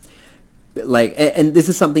like, and this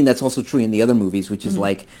is something that's also true in the other movies, which is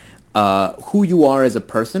like who you are as a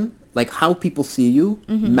person, like how people see you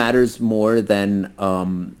matters more than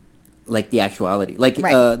like the actuality. Like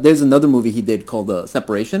there's another movie he did called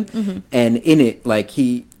Separation, and in it, like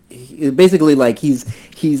he basically like he's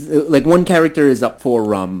like one character is up for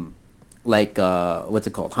like what's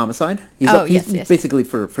it called, homicide. He's basically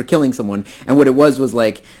for killing someone, and what it was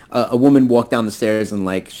like a woman walked down the stairs and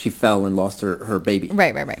like she fell and lost her baby.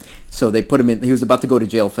 Right. So they put him in. He was about to go to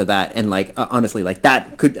jail for that, and like honestly, like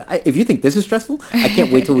that could. If you think this is stressful, I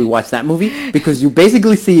can't wait till we watch that movie, because you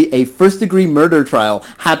basically see a first-degree murder trial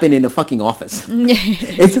happen in a fucking office.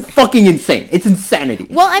 It's fucking insane. It's insanity.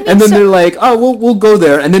 Well, I mean, and then they're like, oh, we'll go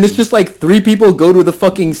there, and then it's just like 3 people go to the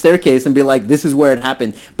fucking staircase and be like, this is where it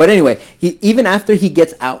happened. But anyway, even after he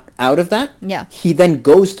gets out of that, he then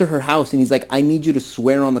goes to her house and he's like, I need you to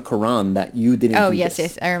swear on the Quran that you didn't do this.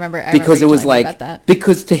 Yes, I remember. Because it was like,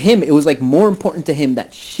 because to him, it was like more important to him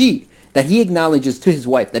that he acknowledges to his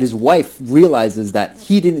wife that his wife realizes that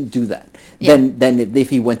he didn't do that than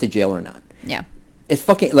if he went to jail or not. Yeah. It's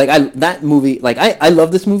fucking like that movie. Like I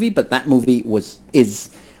love this movie, but that movie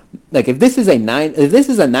is like, if this is a 9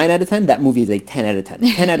 out of 10, that movie is a 10 out of 10.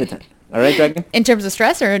 10 out of 10. All right, Dragon? In terms of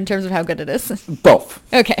stress or in terms of how good it is? Both.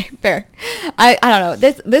 Okay, fair. I don't know.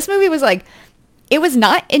 This movie was like, it was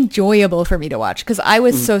not enjoyable for me to watch because I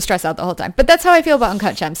was so stressed out the whole time. But that's how I feel about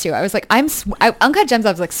Uncut Gems too. I was like, Uncut Gems,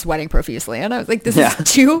 I was like sweating profusely. And I was like, this is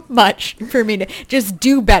too much for me to just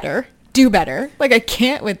do better. Like, I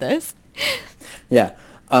can't with this. Yeah.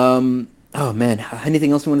 Oh, man.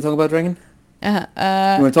 Anything else you want to talk about, Dragon? You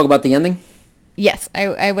want to talk about the ending? Yes,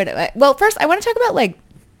 I would. Well, first, I want to talk about, like,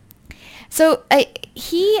 so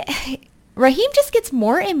Raheem just gets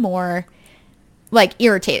more and more, like,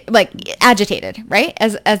 irritated, like agitated, right?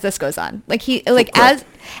 As this goes on, like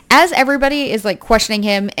as everybody is like questioning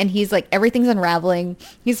him and he's like, everything's unraveling.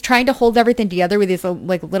 He's trying to hold everything together with these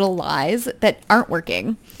like little lies that aren't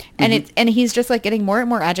working, and and he's just like getting more and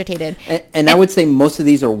more agitated. And I would say most of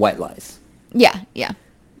these are white lies. Yeah.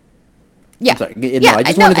 I'm sorry. I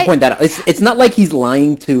just wanted to point that out. It's not like he's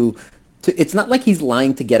lying it's not like he's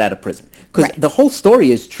lying to get out of prison, because the whole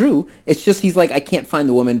story is true. It's just he's like, I can't find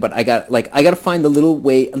the woman, but I got to find the little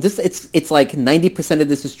way. It's like 90% of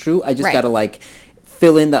this is true. I just got to like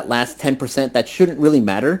fill in that last 10% that shouldn't really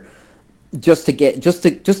matter, just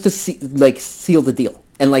to see, like, seal the deal.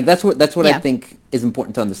 And like that's what I think is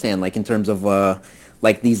important to understand, like in terms of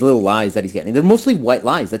like these little lies that he's getting. They're mostly white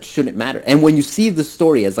lies that shouldn't matter. And when you see the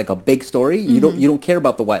story as like a big story, you don't care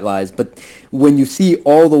about the white lies. But when you see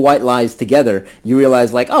all the white lies together, you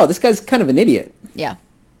realize like, oh, this guy's kind of an idiot. Yeah.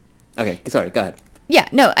 Okay, sorry, go ahead. Yeah,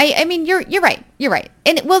 no, I mean, you're right.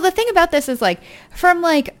 And well, the thing about this is like,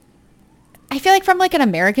 I feel like from like an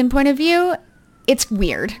American point of view, it's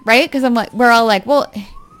weird, right? Because we're all like, well,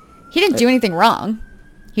 he didn't do anything wrong.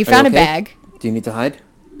 He found a bag. Do you need to hide?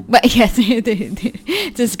 But yes,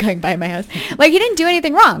 just going by my house. Like, he didn't do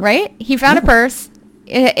anything wrong, right? He found a purse.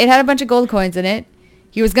 It had a bunch of gold coins in it.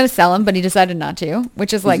 He was going to sell them, but he decided not to,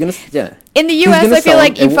 which is like, in the U.S., I feel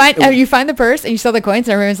like you find the purse and you sell the coins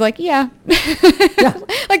and everyone's like, yeah.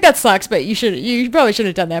 Like, that sucks, but you probably should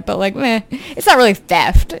have done that. But like, meh, it's not really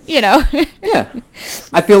theft, you know? Yeah.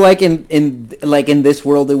 I feel like in this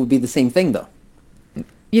world, it would be the same thing though.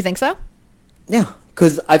 You think so? Yeah,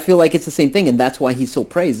 because I feel like it's the same thing, and that's why he's so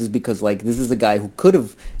praised, is because like this is a guy who could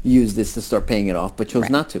have used this to start paying it off, but chose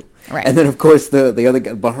Right. not to. Right. And then of course the other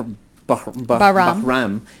guy, Bahram.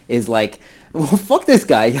 Bahram, is like, well, fuck this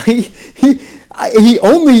guy. He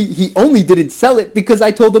only didn't sell it because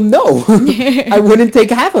I told him no. I wouldn't take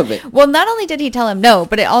half of it. Well, not only did he tell him no,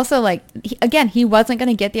 but it also like again, he wasn't going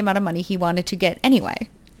to get the amount of money he wanted to get anyway.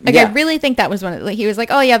 Like Yeah. I really think that was when he was like,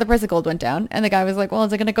 "Oh yeah, the price of gold went down," and the guy was like, "Well,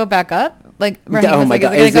 is it going to go back up?" Like, Raheem Oh was my like,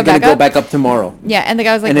 god, "Is is it going gonna go back up tomorrow? Yeah, and the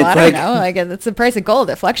guy was like, And "Well, I it's don't like- know. Like, it's the price of gold;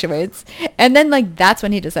 it fluctuates." And then like that's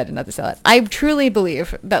when he decided not to sell it. I truly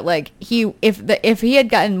believe that like if he had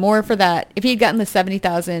gotten more for that, if he had gotten the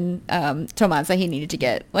 70,000 tomats that he needed to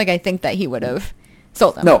get, like I think that he would have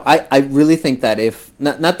sold them. No, I really think that if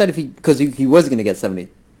not that if because he was gonna get 70.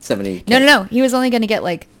 No. He was only going to get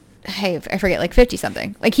like, hey, I forget, like 50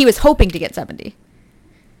 something. Like he was hoping to get 70.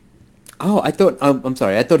 Oh, I thought I'm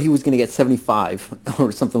sorry. I thought he was gonna get 75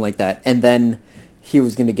 or something like that, and then he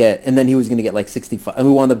was gonna get like 65. And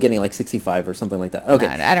we wound up getting like 65 or something like that. Okay, I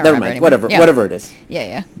don't never remember mind. anymore. Whatever, Yeah. whatever it is.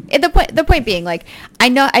 Yeah. The point being, like, I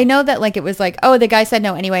know that like it was like, oh, the guy said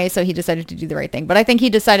no anyway, so he decided to do the right thing. But I think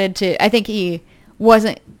he decided to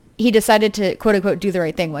quote unquote do the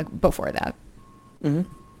right thing like before that.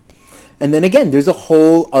 And then again, there's a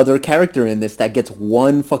whole other character in this that gets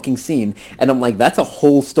one fucking scene, and I'm like, that's a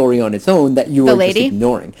whole story on its own that you The are lady? just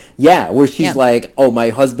ignoring. Yeah, where she's Yeah. like, oh, my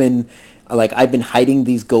husband, like, I've been hiding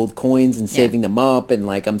these gold coins and saving them up, and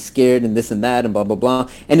like, I'm scared and this and that and blah, blah, blah.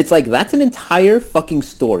 And it's like, that's an entire fucking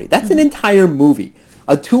story. That's an entire movie.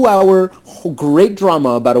 A 2-hour great drama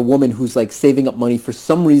about a woman who's like saving up money for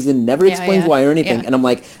some reason, never explains why or anything. Yeah. And I'm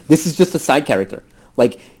like, this is just a side character.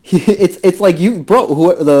 Like it's like you, bro.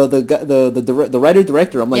 The writer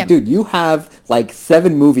director. I'm like, Yeah. dude, you have like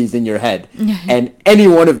 7 movies in your head, and any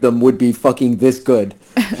one of them would be fucking this good,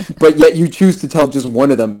 but yet you choose to tell just one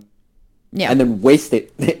of them, Yeah. and then waste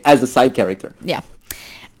it as a side character. Yeah.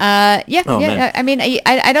 Oh, man. I mean,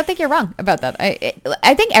 I don't think you're wrong about that.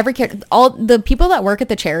 I think all the people that work at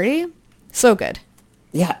the charity, so good.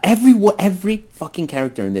 Yeah, every fucking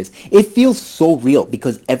character in this, it feels so real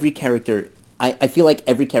because every character. I feel like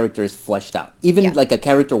every character is fleshed out. Even Yeah. like a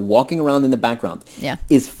character walking around in the background Yeah.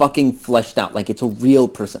 is fucking fleshed out. Like it's a real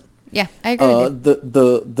person. Yeah, I agree with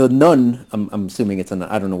you. The nun, I'm assuming it's a nun.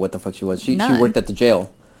 I don't know what the fuck she was. She Nun. worked at the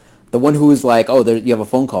jail. The one who was like, oh, you have a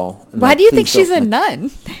phone call. And Why like, do you think please she's a don't-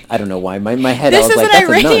 nun? I don't know why. My head, This I was is like, an that's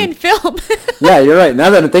a Iranian nun. film. Yeah, you're right.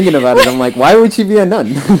 Now that I'm thinking about it, I'm like, why would she be a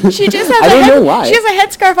nun? She just has I don't know why. She has a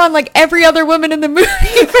headscarf on like every other woman in the movie.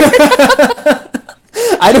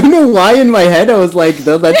 I don't know why in my head I was like,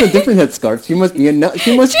 that's a different headscarf. She must be a nun.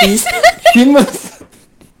 She must be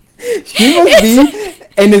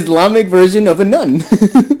an Islamic version of a nun.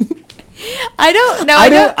 I don't know.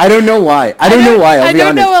 I don't know why. I don't know why. I'll I be don't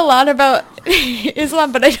honest. know a lot about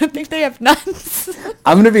Islam, but I don't think they have nuns.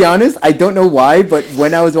 I'm gonna be honest. I don't know why, but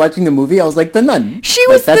when I was watching the movie, I was like, the nun. She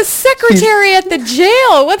Like, was the she's- secretary at the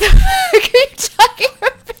jail. What the fuck are you talking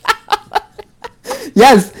about?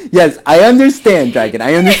 Yes, I understand, Dragon.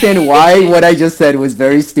 I understand why what I just said was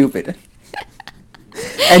very stupid.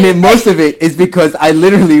 And then most of it is because I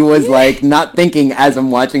literally was like not thinking as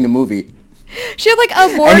I'm watching the movie. She had like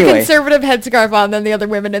a more Anyway. conservative headscarf on than the other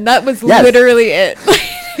women, and that was Yes. literally it.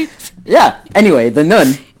 Yeah. Anyway, the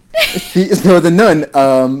nun. The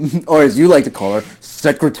nun, or as you like to call her,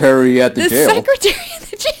 secretary at the The jail. secretary of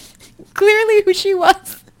the jail. Clearly who she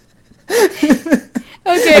was.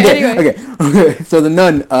 Okay, anyway. Okay. So the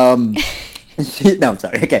nun, I'm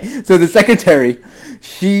sorry. Okay. So the secretary,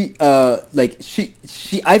 she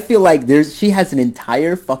I feel like she has an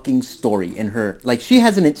entire fucking story in her. Like she's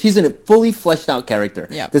a fully fleshed out character.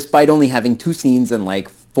 Yeah. Despite only having 2 scenes and like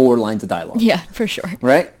 4 lines of dialogue. Yeah, for sure.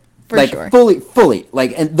 Right? For like sure. fully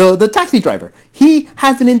like, and the taxi driver, he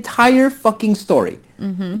has an entire fucking story.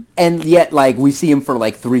 Mm-hmm. And yet like we see him for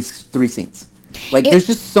like three scenes. Like there's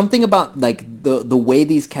just something about like the way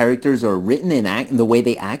these characters are written and act and the way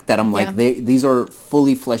they act that I'm like, Yeah. these are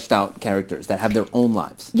fully fleshed out characters that have their own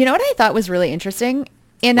lives. You know what I thought was really interesting?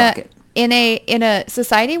 In Rocket. a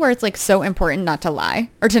society where it's like so important not to lie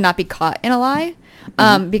or to not be caught in a lie,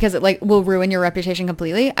 because it like will ruin your reputation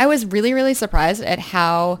completely. I was really, really surprised at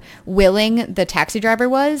how willing the taxi driver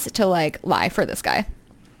was to like lie for this guy.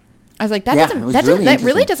 I was like, Yeah, it was that really really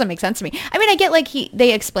interesting. doesn't make sense to me. I mean, I get like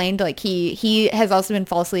they explained like he has also been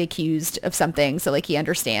falsely accused of something, so like he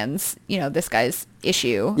understands, this guy's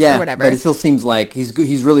issue Yeah, or whatever. but it still seems like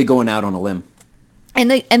he's really going out on a limb. And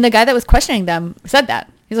the guy that was questioning them said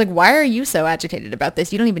that. He's like, why are you so agitated about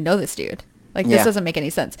this? You don't even know this dude. Like, this Yeah. doesn't make any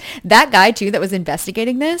sense. That guy, too, that was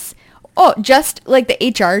investigating this, just like the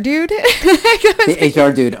HR dude. The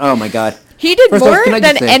HR dude. Oh my god. He did First off, more can I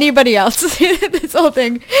just than say- anybody else this whole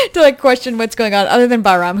thing to like question what's going on, other than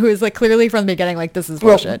Bahram, who is like clearly from the beginning like, this is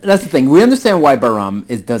Well, bullshit. that's the thing. We understand why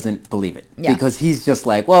Bahram doesn't believe it. Yeah. Because he's just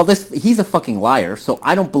like, well, he's a fucking liar, so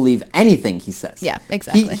I don't believe anything he says. Yeah,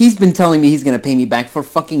 exactly. He's been telling me he's going to pay me back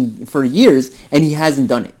for years, and he hasn't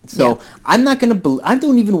done it. So Yeah. I'm not going to I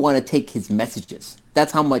don't even want to take his messages.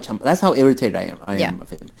 That's how irritated I am Yeah. of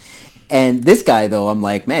him. And this guy, though, I'm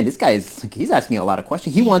like, man, this guy he's asking a lot of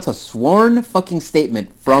questions. He wants a sworn fucking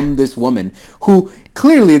statement from this woman who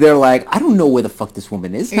clearly they're like, I don't know where the fuck this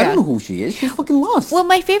woman is. I Yeah. don't know who she is. She's fucking lost. Well,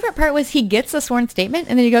 my favorite part was he gets a sworn statement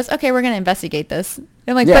and then he goes, okay, we're going to investigate this.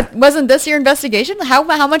 I'm like, Yeah. but wasn't this your investigation? How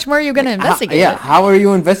much more are you going to investigate it? How are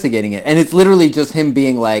you investigating it? And it's literally just him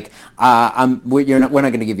being like, we're not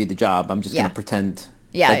going to give you the job. I'm just Yeah. going to pretend.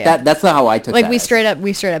 Yeah, Like yeah. That's how I took Like that. we straight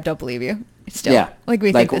up don't believe you. Still. Yeah. Like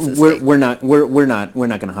we think this is we're fake. we're not going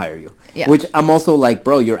to hire you. Yeah. Which I'm also like,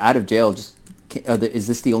 bro, you're out of jail. Just is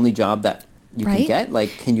this the only job that you can Right? get? Like,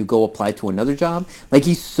 can you go apply to another job? Like,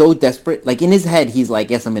 he's so desperate. Like, in his head, he's like,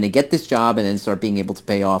 yes, I'm going to get this job and then start being able to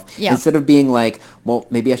pay off. Yeah. Instead of being like, well,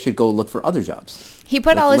 maybe I should go look for other jobs. He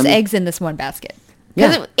put Like, all his let me- eggs in this one basket.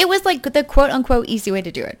 Because Yeah. it was like the quote unquote easy way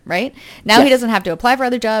to do it, right? Now he Yes. doesn't have to apply for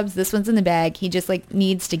other jobs. This one's in the bag. He just like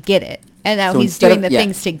needs to get it. And now So he's instead doing of- the yeah.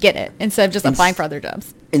 things to get it instead of just applying for other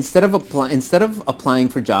jobs. Instead of applying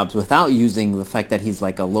for jobs without using the fact that he's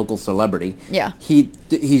like a local celebrity, Yeah.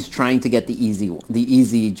 he's trying to get the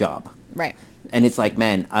easy job. Right. And it's like,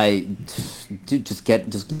 man,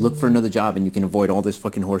 just look for another job and you can avoid all this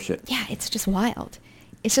fucking horseshit. Yeah, it's just wild.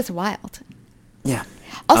 It's just wild. Yeah.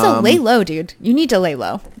 Also, lay low, dude. You need to lay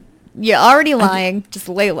low. You're already lying. Just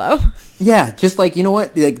lay low. Yeah, just like, you know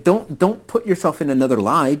what? Like, don't put yourself in another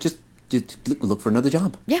lie. Just look for another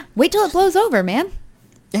job. Yeah. Wait till it blows over, man.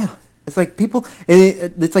 Yeah. It's like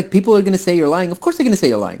it's like people are going to say you're lying. Of course they're going to say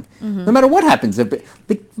you're lying. Mm-hmm. No matter what happens.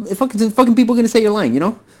 Fucking people are going to say you're lying, you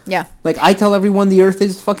know? Yeah. Like, I tell everyone the earth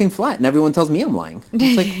is fucking flat, and everyone tells me I'm lying.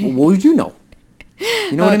 It's like, well, what would you know?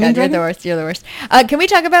 You know what I mean, God, you're Dragon? the worst. You're the worst. Can we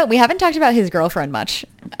talk about, we haven't talked about his girlfriend much.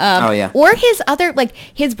 Oh, yeah. Or his other, like,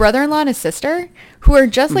 his brother-in-law and his sister, who are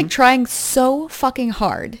just, Mm-hmm. like, trying so fucking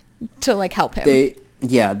hard to, like, help him.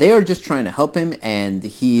 They are just trying to help him, and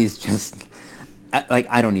he's just, like,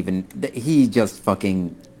 he just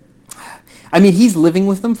fucking, I mean, he's living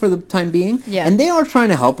with them for the time being, Yeah. and they are trying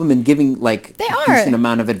to help him and giving, like, They a are. decent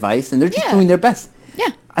amount of advice, and they're just Yeah. doing their best. Yeah.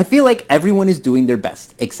 I feel like everyone is doing their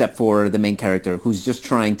best, except for the main character, who's just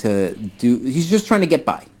trying to get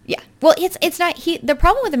by. Yeah. Well, it's not, the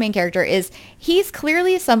problem with the main character is he's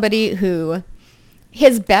clearly somebody who,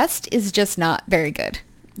 his best is just not very good.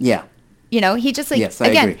 Yeah. You know, he just like, Yes, I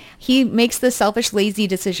again, agree. he makes the selfish, lazy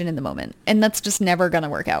decision in the moment. And that's just never going to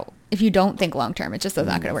work out. If you don't think long term, it's just not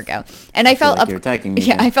going to work out. And I felt, like you're attacking me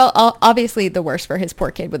yeah, again. I felt obviously the worst for his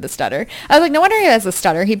poor kid with the stutter. I was like, no wonder he has a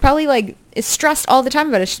stutter. He probably like is stressed all the time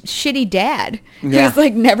about a shitty dad Yeah. who's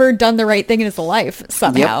like never done the right thing in his life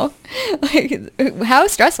somehow. Like, how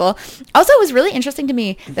stressful. Also, it was really interesting to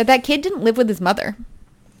me that kid didn't live with his mother.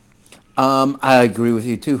 I agree with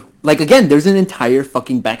you too. Like, again, there's an entire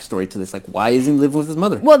fucking backstory to this. Like, why isn't he living with his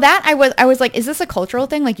mother? Well, that I was like, is this a cultural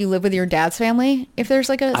thing? Like you live with your dad's family if there's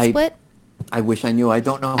like a split? I wish I knew. I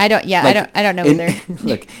don't know. I don't- yeah, I don't know either.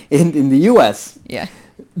 Look, in the U.S., Yeah.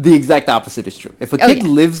 the exact opposite is true. If a Oh, kid yeah.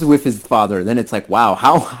 lives with his father, then it's like, wow,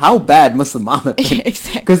 how bad must the mom have been?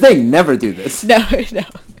 Exactly. Because they never do this. No.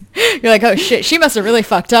 You're like, oh shit, she must have really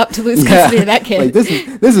fucked up to lose custody of that kid. Like,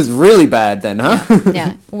 this is really bad then, huh?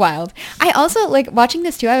 Yeah, wild. I also, like, watching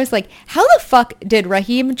this too, I was like, how the fuck did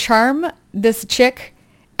Raheem charm this chick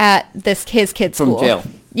at his kid's From school? jail.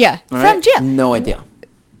 Yeah, All from right? jail. No idea.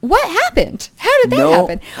 What happened? How did that No,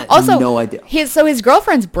 happen? Also, no idea. His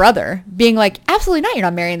girlfriend's brother being like, absolutely not, you're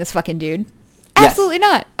not marrying this fucking dude. Yes. Absolutely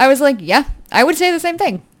not. I was like, yeah, I would say the same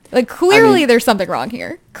thing. Like, clearly mean- there's something wrong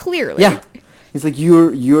here. Clearly. Yeah. He's like,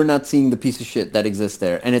 you're not seeing the piece of shit that exists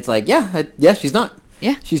there. And it's like, yeah, she's not.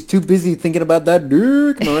 Yeah. She's too busy thinking about that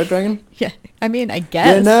dick. Am I right, Dragon? Yeah. I mean, I guess.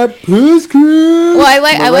 Getting that puss cream. Well, I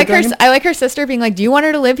Am right, Dragon? like her sister being like, do you want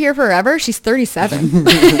her to live here forever? She's 37.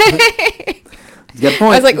 You got a point.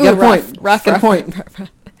 I was like, You got ooh, a point. rough. Got a point.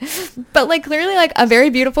 But like clearly like a very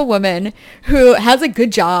beautiful woman who has a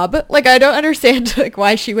good job. Like I don't understand like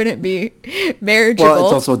why she wouldn't be marriageable. Well,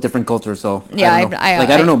 it's also a different culture, so Yeah, I don't know. I I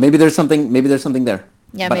don't know. Maybe there's something there.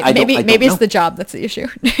 yeah, But I don't maybe it's know. the job that's the issue.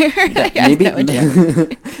 Yeah, I have maybe no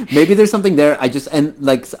idea. maybe there's something there. I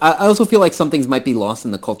also feel like some things might be lost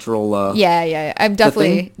in the cultural. Yeah. I'm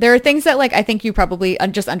definitely. There are things that like I think you probably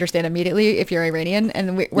just understand immediately if you're Iranian,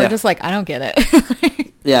 and we're Yeah. just like I don't get it.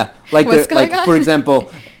 Yeah, like What's going like for on?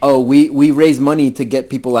 example, oh, we raise money to get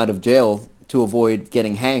people out of jail to avoid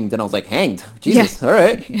getting hanged, and I was like, hanged? Yeah. Jesus, all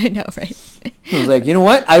right. I know, right? I was like, you know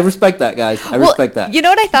what? I respect that, guys. I Well, respect that. you know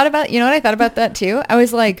what I thought about? You know what I thought about that too? I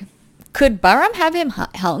was like, could Bahram have him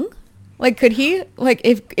hung? Like, could he, like,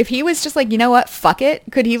 if he was just like, you know what, fuck it,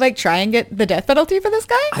 could he like try and get the death penalty for this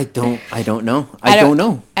guy? I don't know. I don't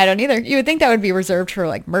know. I don't either. You would think that would be reserved for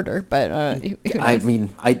like murder, but who I knows?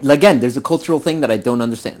 mean, again, there's a cultural thing that I don't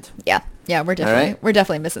understand. Yeah, yeah, right. we're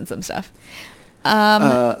definitely missing some stuff.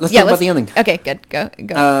 Let's Yeah, talk about the ending. Okay, good.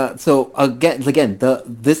 Go. So again,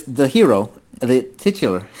 the hero, the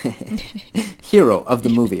titular hero of the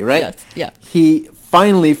movie, right? Yes, yeah. He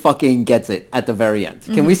finally fucking gets it at the very end.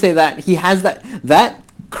 Can we say that he has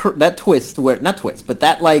that twist where, not twist, but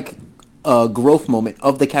that like growth moment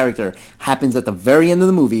of the character happens at the very end of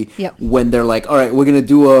the movie. Yep. When they're like, all right, we're gonna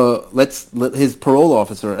do his parole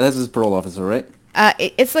officer. That's his parole officer, right?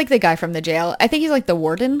 It's like the guy from the jail. I think he's like the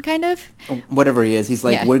warden, kind of. Whatever he is, he's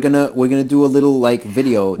like, Yeah. we're gonna do a little like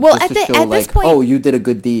video Well, just at to the- show at this like, point- oh, you did a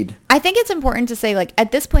good deed. I think it's important to say, like,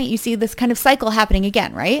 at this point, you see this kind of cycle happening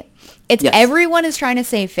again, right? It's Yes. everyone is trying to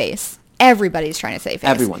save face. Everybody's trying to save face.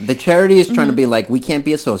 Everyone, the charity is trying to be like, we can't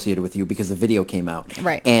be associated with you because the video came out,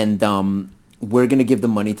 Right. And we're gonna give the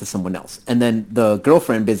money to someone else. And then the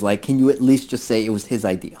girlfriend is like, can you at least just say it was his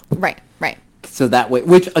idea? Right. So that way,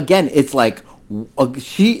 which again, it's like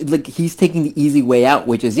he's taking the easy way out,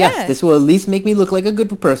 which is Yeah. yes, this will at least make me look like a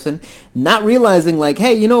good person, not realizing like,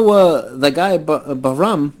 hey, you know, the guy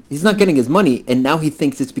Bahram, he's not getting his money, and now he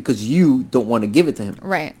thinks it's because you don't want to give it to him.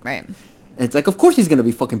 Right. And it's like, of course he's gonna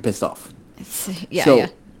be fucking pissed off. Yeah. So, yeah.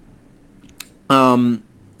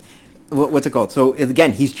 What's it called? So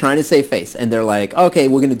again, he's trying to save face, and they're like, okay,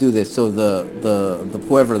 we're gonna do this. So the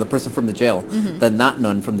whoever, the person from the jail, the not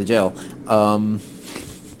nun from the jail,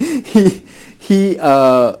 he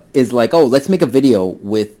is like, oh, let's make a video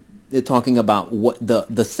with talking about what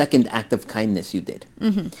the second act of kindness you did,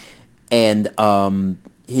 and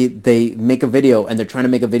they make a video, and they're trying to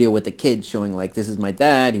make a video with the kid showing like, this is my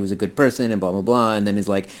dad, he was a good person, and blah blah blah, and then he's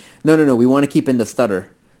like, no, we want to keep in the stutter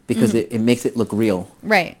because it makes it look real.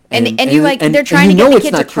 Right. And you like, they're trying to get the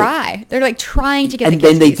kid to cry. They're like trying to get the kid to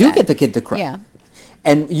And then they do sad. get the kid to cry. Yeah.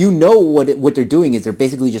 And you know what they're doing is they're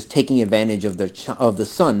basically just taking advantage of the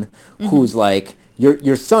son, who's like,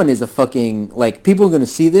 your son is a fucking, like, people are gonna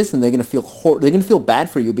see this and they're gonna feel bad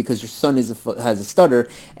for you because your son has a stutter,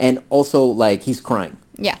 and also like he's crying.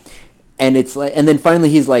 Yeah. And it's like, and then finally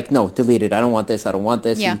he's like, no, delete it. I don't want this.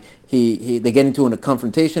 Yeah. They get into a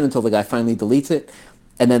confrontation until the guy finally deletes it,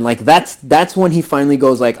 and then like that's when he finally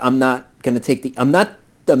goes like, I'm not taking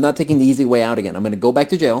the easy way out again. I'm gonna go back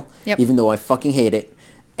to jail, Yep. even though I fucking hate it,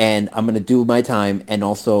 and I'm gonna do my time. And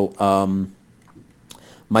also,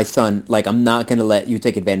 my son, like, I'm not gonna let you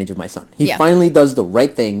take advantage of my son. He Yeah. finally does the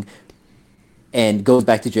right thing and goes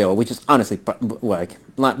back to jail, which is honestly like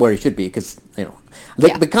not where he should be, because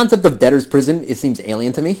the concept of debtor's prison, it seems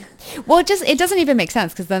alien to me. Well, it doesn't even make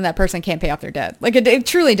sense, because then that person can't pay off their debt. Like, it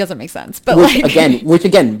truly doesn't make sense. But Which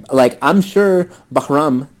again, like, I'm sure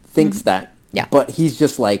Bahram thinks that, Yeah. but he's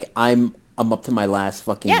just like, I'm up to my last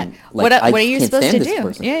fucking. yeah. Like, What I are you can't supposed to stand this do?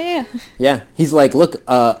 person. Yeah. Yeah, he's like, look,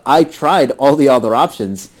 I tried all the other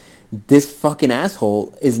options. This fucking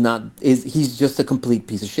asshole he's just a complete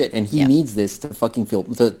piece of shit, and he Yeah. needs this to fucking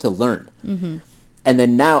to learn. Mm-hmm. And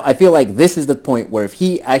then now I feel like this is the point where if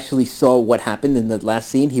he actually saw what happened in the last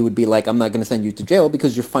scene, he would be like, I'm not going to send you to jail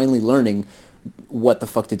because you're finally learning what the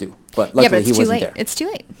fuck to do. But luckily Yeah, but it's he too wasn't late. there. It's too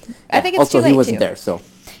late. I think it's also, too late he wasn't too. there, so.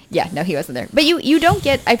 Yeah, no, he wasn't there. But you don't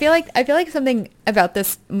get. I feel like something about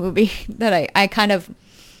this movie that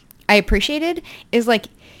I appreciated is like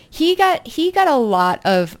he got a lot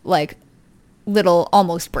of like little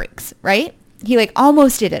almost breaks, right? He like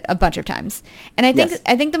almost did it a bunch of times, and I think Yes.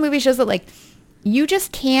 the movie shows that like you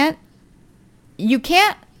just can't. You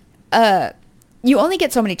only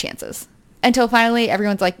get so many chances until finally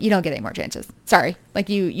everyone's like, you don't get any more chances. Sorry, like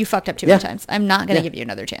you fucked up too many times. I'm not gonna give you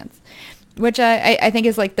another chance. Which I think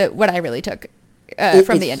is like what I really took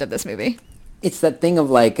from the end of this movie. It's that thing of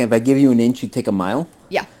like, if I give you an inch, you take a mile.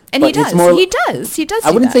 Yeah, and But he it's does. more- He does. He does.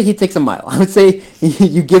 I wouldn't say he takes a mile. I would say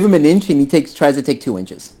you give him an inch and he tries to take 2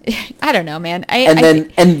 inches. I don't know, man. And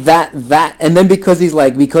then because he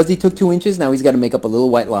took 2 inches, now he's got to make up a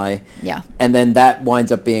little white lie. Yeah. And then that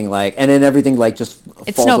winds up being like, and then everything like just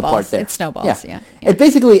It falls snowballs. apart there. It snowballs, yeah. And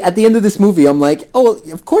basically at the end of this movie, I'm like, oh,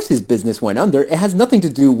 of course his business went under. It has nothing to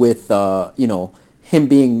do with him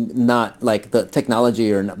being not like the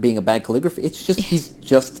technology or not being a bad calligrapher. It's just he's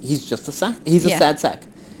just a sack. He's a Yeah. sad sack.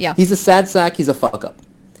 Yeah. He's a sad sack. He's a fuck up.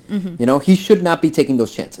 He should not be taking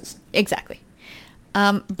those chances. Exactly.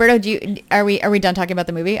 Berto, are we done talking about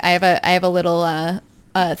the movie? I have a little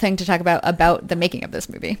thing to talk about the making of this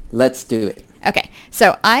movie. Let's do it. Okay,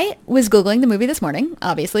 so I was Googling the movie this morning,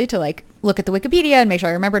 obviously, to like look at the Wikipedia and make sure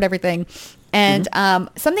I remembered everything. And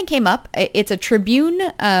something came up. It's a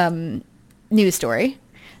Tribune news story,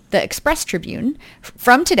 the Express Tribune,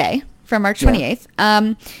 from today, from March 28th.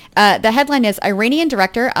 The headline is, Iranian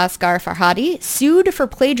director Asghar Farhadi sued for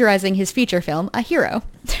plagiarizing his feature film, A Hero.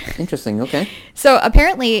 Interesting, okay. So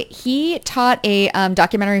apparently he taught a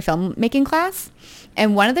documentary filmmaking class,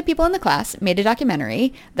 and one of the people in the class made a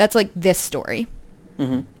documentary that's like this story.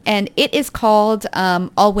 And it is called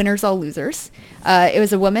All Winners, All Losers. It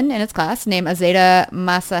was a woman in his class named Azeda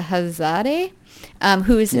Masahazadeh,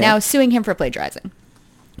 who is now suing him for plagiarizing.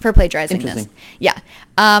 This. Yeah.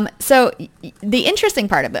 So the interesting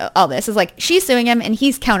part of all this is like she's suing him and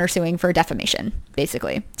he's countersuing for defamation,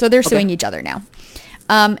 basically. So they're suing each other now.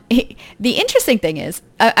 The interesting thing is,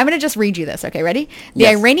 I'm going to just read you this. Okay, ready? The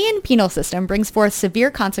Iranian penal system brings forth severe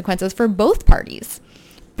consequences for both parties.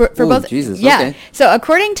 For both, Jesus, yeah. Okay. So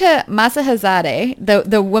according to Masahazadeh,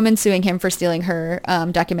 the woman suing him for stealing her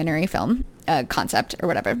documentary film concept or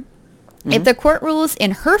whatever, if the court rules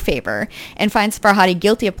in her favor and finds Farhadi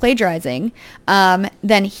guilty of plagiarizing,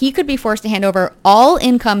 then he could be forced to hand over all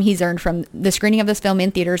income he's earned from the screening of this film in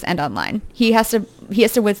theaters and online. He has to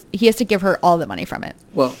give her all the money from it.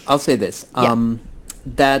 Well, I'll say this.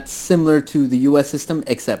 That's similar to the U.S. system,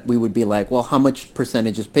 except we would be like, well, how much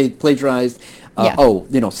percentage is plagiarized?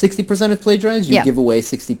 60% is plagiarized. You give away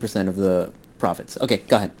 60% of the profits. Okay,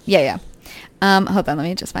 go ahead. Yeah. Hold on, let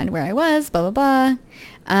me just find where I was. Blah blah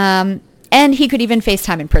blah. And he could even face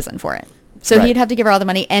time in prison for it. So he'd have to give her all the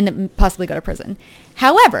money and possibly go to prison.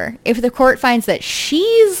 However, if the court finds that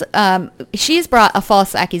she's brought a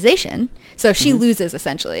false accusation, so if she loses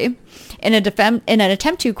essentially, in an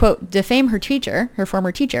attempt to, quote, defame her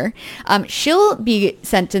former teacher, she'll be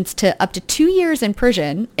sentenced to up to 2 years in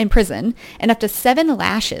prison and up to 7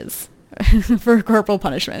 lashes for corporal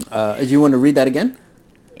punishment. Do you want to read that again?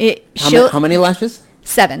 How many lashes?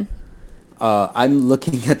 7. I'm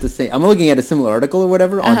looking at a similar article or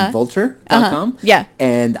whatever on vulture.com. Yeah.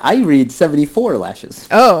 And I read 74 lashes.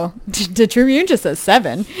 Oh, the Tribune just says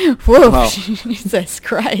 7. Whoa, wow. Jesus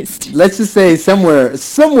Christ. Let's just say somewhere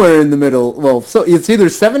in the middle. Well, so it's either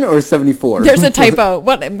 7 or 74. There's a typo.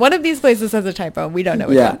 One of these places has a typo. We don't know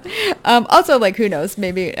which one. Also, like, who knows?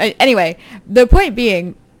 Maybe. Anyway, the point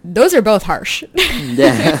being, those are both harsh.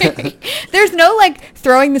 Yeah. There's no, like,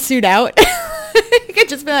 throwing the suit out. You could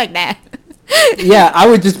just be like, nah. Yeah,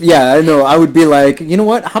 I know. I would be like, you know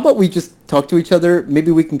what? How about we just talk to each other?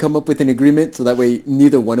 Maybe we can come up with an agreement so that way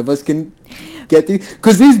neither one of us can get these.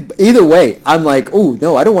 Because either way, I'm like, oh,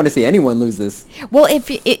 no, I don't want to see anyone lose this. Well,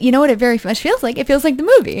 you know what it very much feels like? It feels like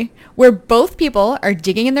the movie where both people are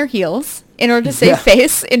digging in their heels in order to save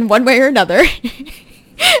face in one way or another.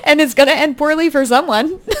 And it's going to end poorly for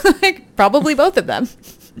someone. Like, probably both of them.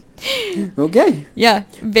 Okay. Yeah,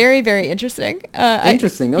 very, very interesting.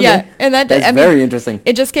 Interesting. Okay. Yeah, and that's very interesting.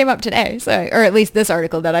 It just came up today, so or at least this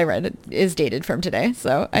article that I read is dated from today.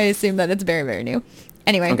 So I assume that it's very, very new.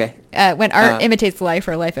 Anyway, okay. When art imitates life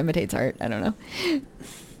or life imitates art, I don't know.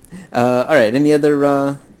 All right. Any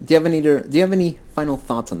other? Do you have any final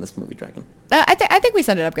thoughts on this movie, Dragon? I think we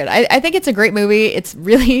summed it up good. I think it's a great movie. It's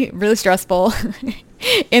really, really stressful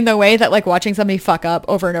in the way that like watching somebody fuck up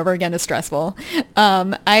over and over again is stressful.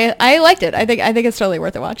 I liked it. I think it's totally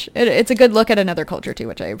worth a watch. It's a good look at another culture too,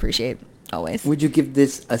 which I appreciate always. Would you give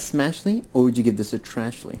this a smashly or would you give this a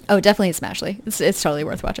trashly? Oh, definitely a smashly. It's totally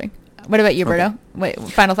worth watching. What about you, Berto? Wait,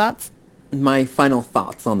 final thoughts? My final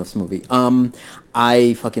thoughts on this movie.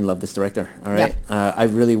 I fucking love this director. All right, I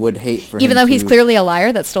really would hate for even though he's clearly a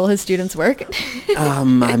liar that stole his students' work.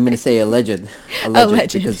 I'm gonna say alleged,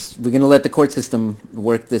 because we're gonna let the court system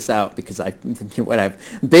work this out. Because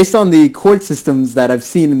based on the court systems that I've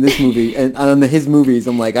seen in this movie and on his movies,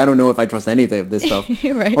 I'm like, I don't know if I trust anything of this stuff.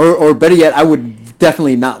 Right. Or better yet, I would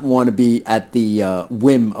definitely not want to be at the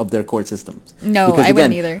whim of their court systems. No, because, I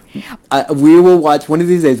wouldn't either. We will watch one of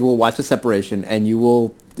these days. We'll watch The Separation, and you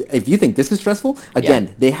will. If you think this is stressful,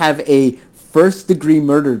 again, they have a first-degree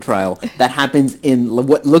murder trial that happens in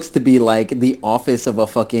what looks to be like the office of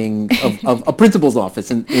of a principal's office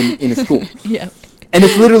in a school. Yeah. And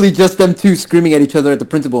it's literally just them two screaming at each other at the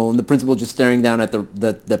principal, and the principal just staring down at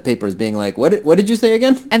the papers, being like, "What did you say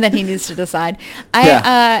again?" And then he needs to decide.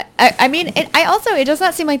 I mean, it does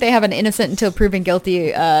not seem like they have an innocent until proven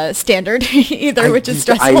guilty standard either, which is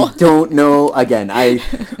stressful. I don't know. Again, I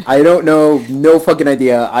don't know. No fucking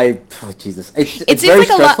idea. Jesus. It seems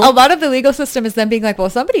like a lot of the legal system is them being like, well,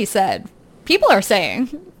 somebody said, people are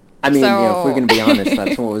saying. I mean, if we're So gonna be honest,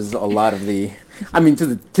 that's what was a lot of the. I mean,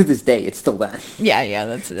 to this day, it's still that. yeah,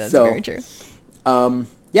 that's So, very true.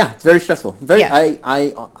 Yeah, it's very stressful. Very.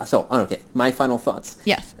 Yeah. So okay. My final thoughts.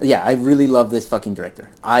 Yes. Yeah, I really love this fucking director.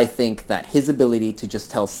 I think that his ability to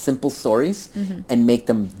just tell simple stories and make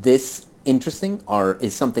them this interesting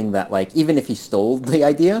is something that, like, even if he stole the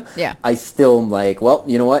idea, Yeah. I still am like, well,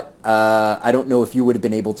 you know what? I don't know if you would have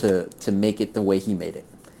been able to make it the way he made it.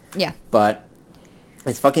 Yeah. But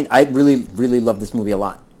it's fucking. I really, really love this movie a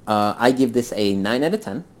lot. I give this a 9 out of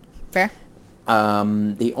 10. Fair.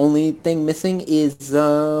 The only thing missing is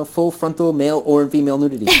full frontal male or female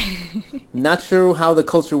nudity. Not sure how the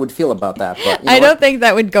culture would feel about that, but I don't think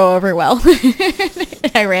that would go over well in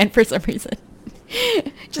Iran for some reason.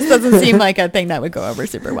 Just doesn't seem like a thing that would go over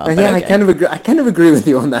super well. Yeah, okay. I kind of agree with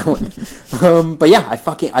you on that one. But yeah,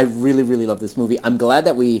 I really, really love this movie. I'm glad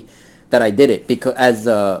that I did it because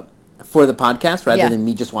for the podcast rather than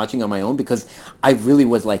me just watching on my own, because I really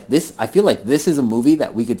was like this. I feel like this is a movie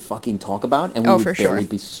that we could fucking talk about, and I still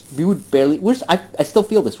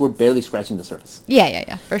feel this. We're barely scratching the surface.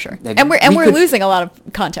 Yeah, for sure. Like, and we're could, losing a lot of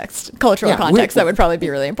cultural context that would probably be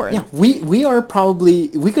really important. Yeah,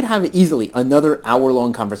 we could have easily another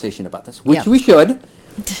hour-long conversation about this, which we should.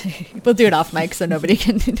 We'll do it off mic so nobody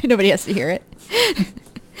has to hear it.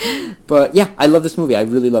 But yeah, I love this movie. I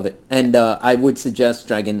really love it, and I would suggest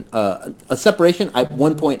Dragon a separation. At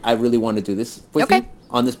one point, I really want to do this with you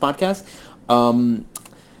on this podcast.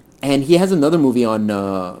 And he has another movie on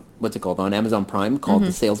what's it called, on Amazon Prime, called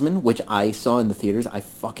The Salesman, which I saw in the theaters. I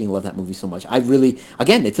fucking love that movie so much.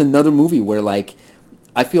 Again, it's another movie where, like,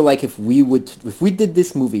 I feel like if we did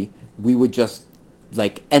this movie, we would just,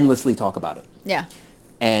 like, endlessly talk about it. Yeah.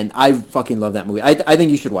 And I fucking love that movie. I think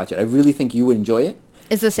you should watch it. I really think you would enjoy it.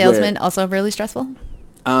 Is The Salesman also really stressful?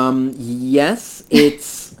 Yes,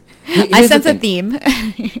 it's. I sense a theme.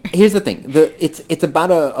 Here's the thing. It's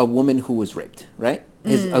about a woman who was raped, right?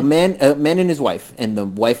 A man and his wife, and the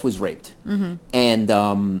wife was raped.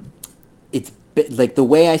 And it's like, the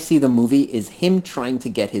way I see the movie is him trying to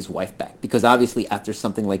get his wife back, because obviously after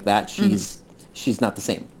something like that, she's not the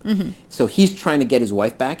same. So he's trying to get his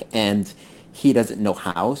wife back, and he doesn't know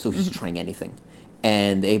how, so he's trying anything.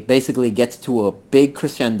 And it basically gets to a big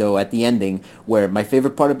crescendo at the ending, where my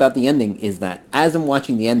favorite part about the ending is that as I'm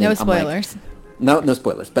watching the ending... No spoilers. No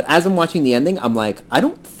spoilers. But as I'm watching the ending, I'm like, I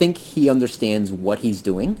don't think he understands what he's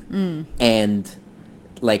doing. And,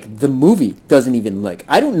 like, the movie doesn't even, like...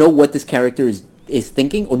 I don't know what this character is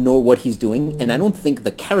thinking or know what he's doing, and I don't think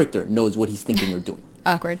the character knows what he's thinking or doing.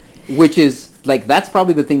 Awkward. Which is, like, that's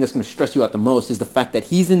probably the thing that's going to stress you out the most, is the fact that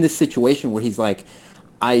he's in this situation where he's like,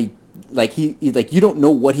 you don't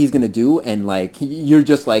know what he's gonna do, and, like, you're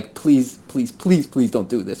just like, please don't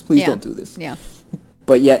do this, don't do this. Yeah.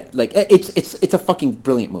 But yet, like, it's a fucking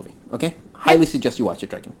brilliant movie. Okay, highly suggest you watch it,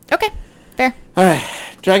 Dragon. Okay, fair. All right,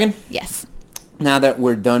 Dragon. Yes. Now that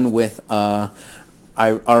we're done with our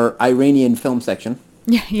Iranian film section,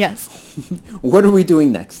 yes. What are we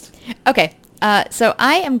doing next? Okay. So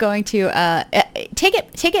I am going to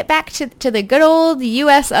take it back to the good old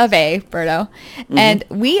U.S. of A, Berto, and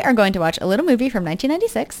we are going to watch a little movie from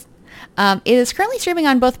 1996. It is currently streaming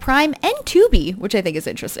on both Prime and Tubi, which I think is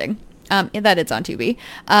interesting. That it's on Tubi.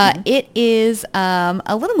 It is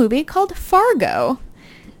a little movie called Fargo.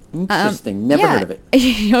 Interesting. Never heard of it.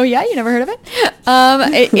 Oh yeah, you never heard of it?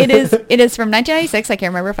 It is from 1996. I can't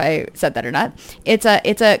remember if I said that or not. It's a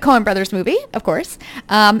Coen Brothers movie, of course,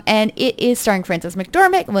 and it is starring Frances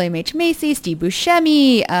McDormand, William H. Macy, Steve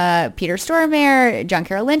Buscemi, Peter Stormare, John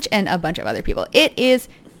Carroll Lynch, and a bunch of other people. It is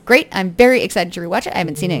great. I'm very excited to rewatch it. I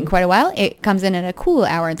haven't seen it in quite a while. It comes in a cool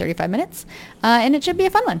hour and 35 minutes, and it should be a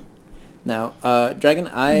fun one. Now, Dragon,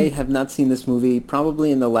 I have not seen this movie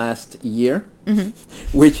probably in the last year,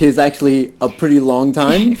 which is actually a pretty long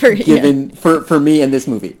time for me and this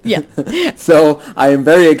movie. Yeah. So I am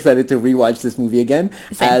very excited to rewatch this movie again.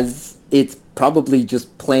 Same. As it's probably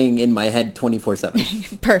just playing in my head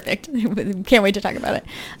 24/7. Perfect. Can't wait to talk about it.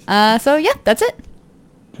 So yeah, that's it.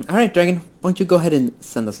 All right, Dragon, why don't you go ahead and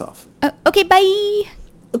send us off? Okay, bye.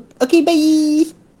 Okay, bye.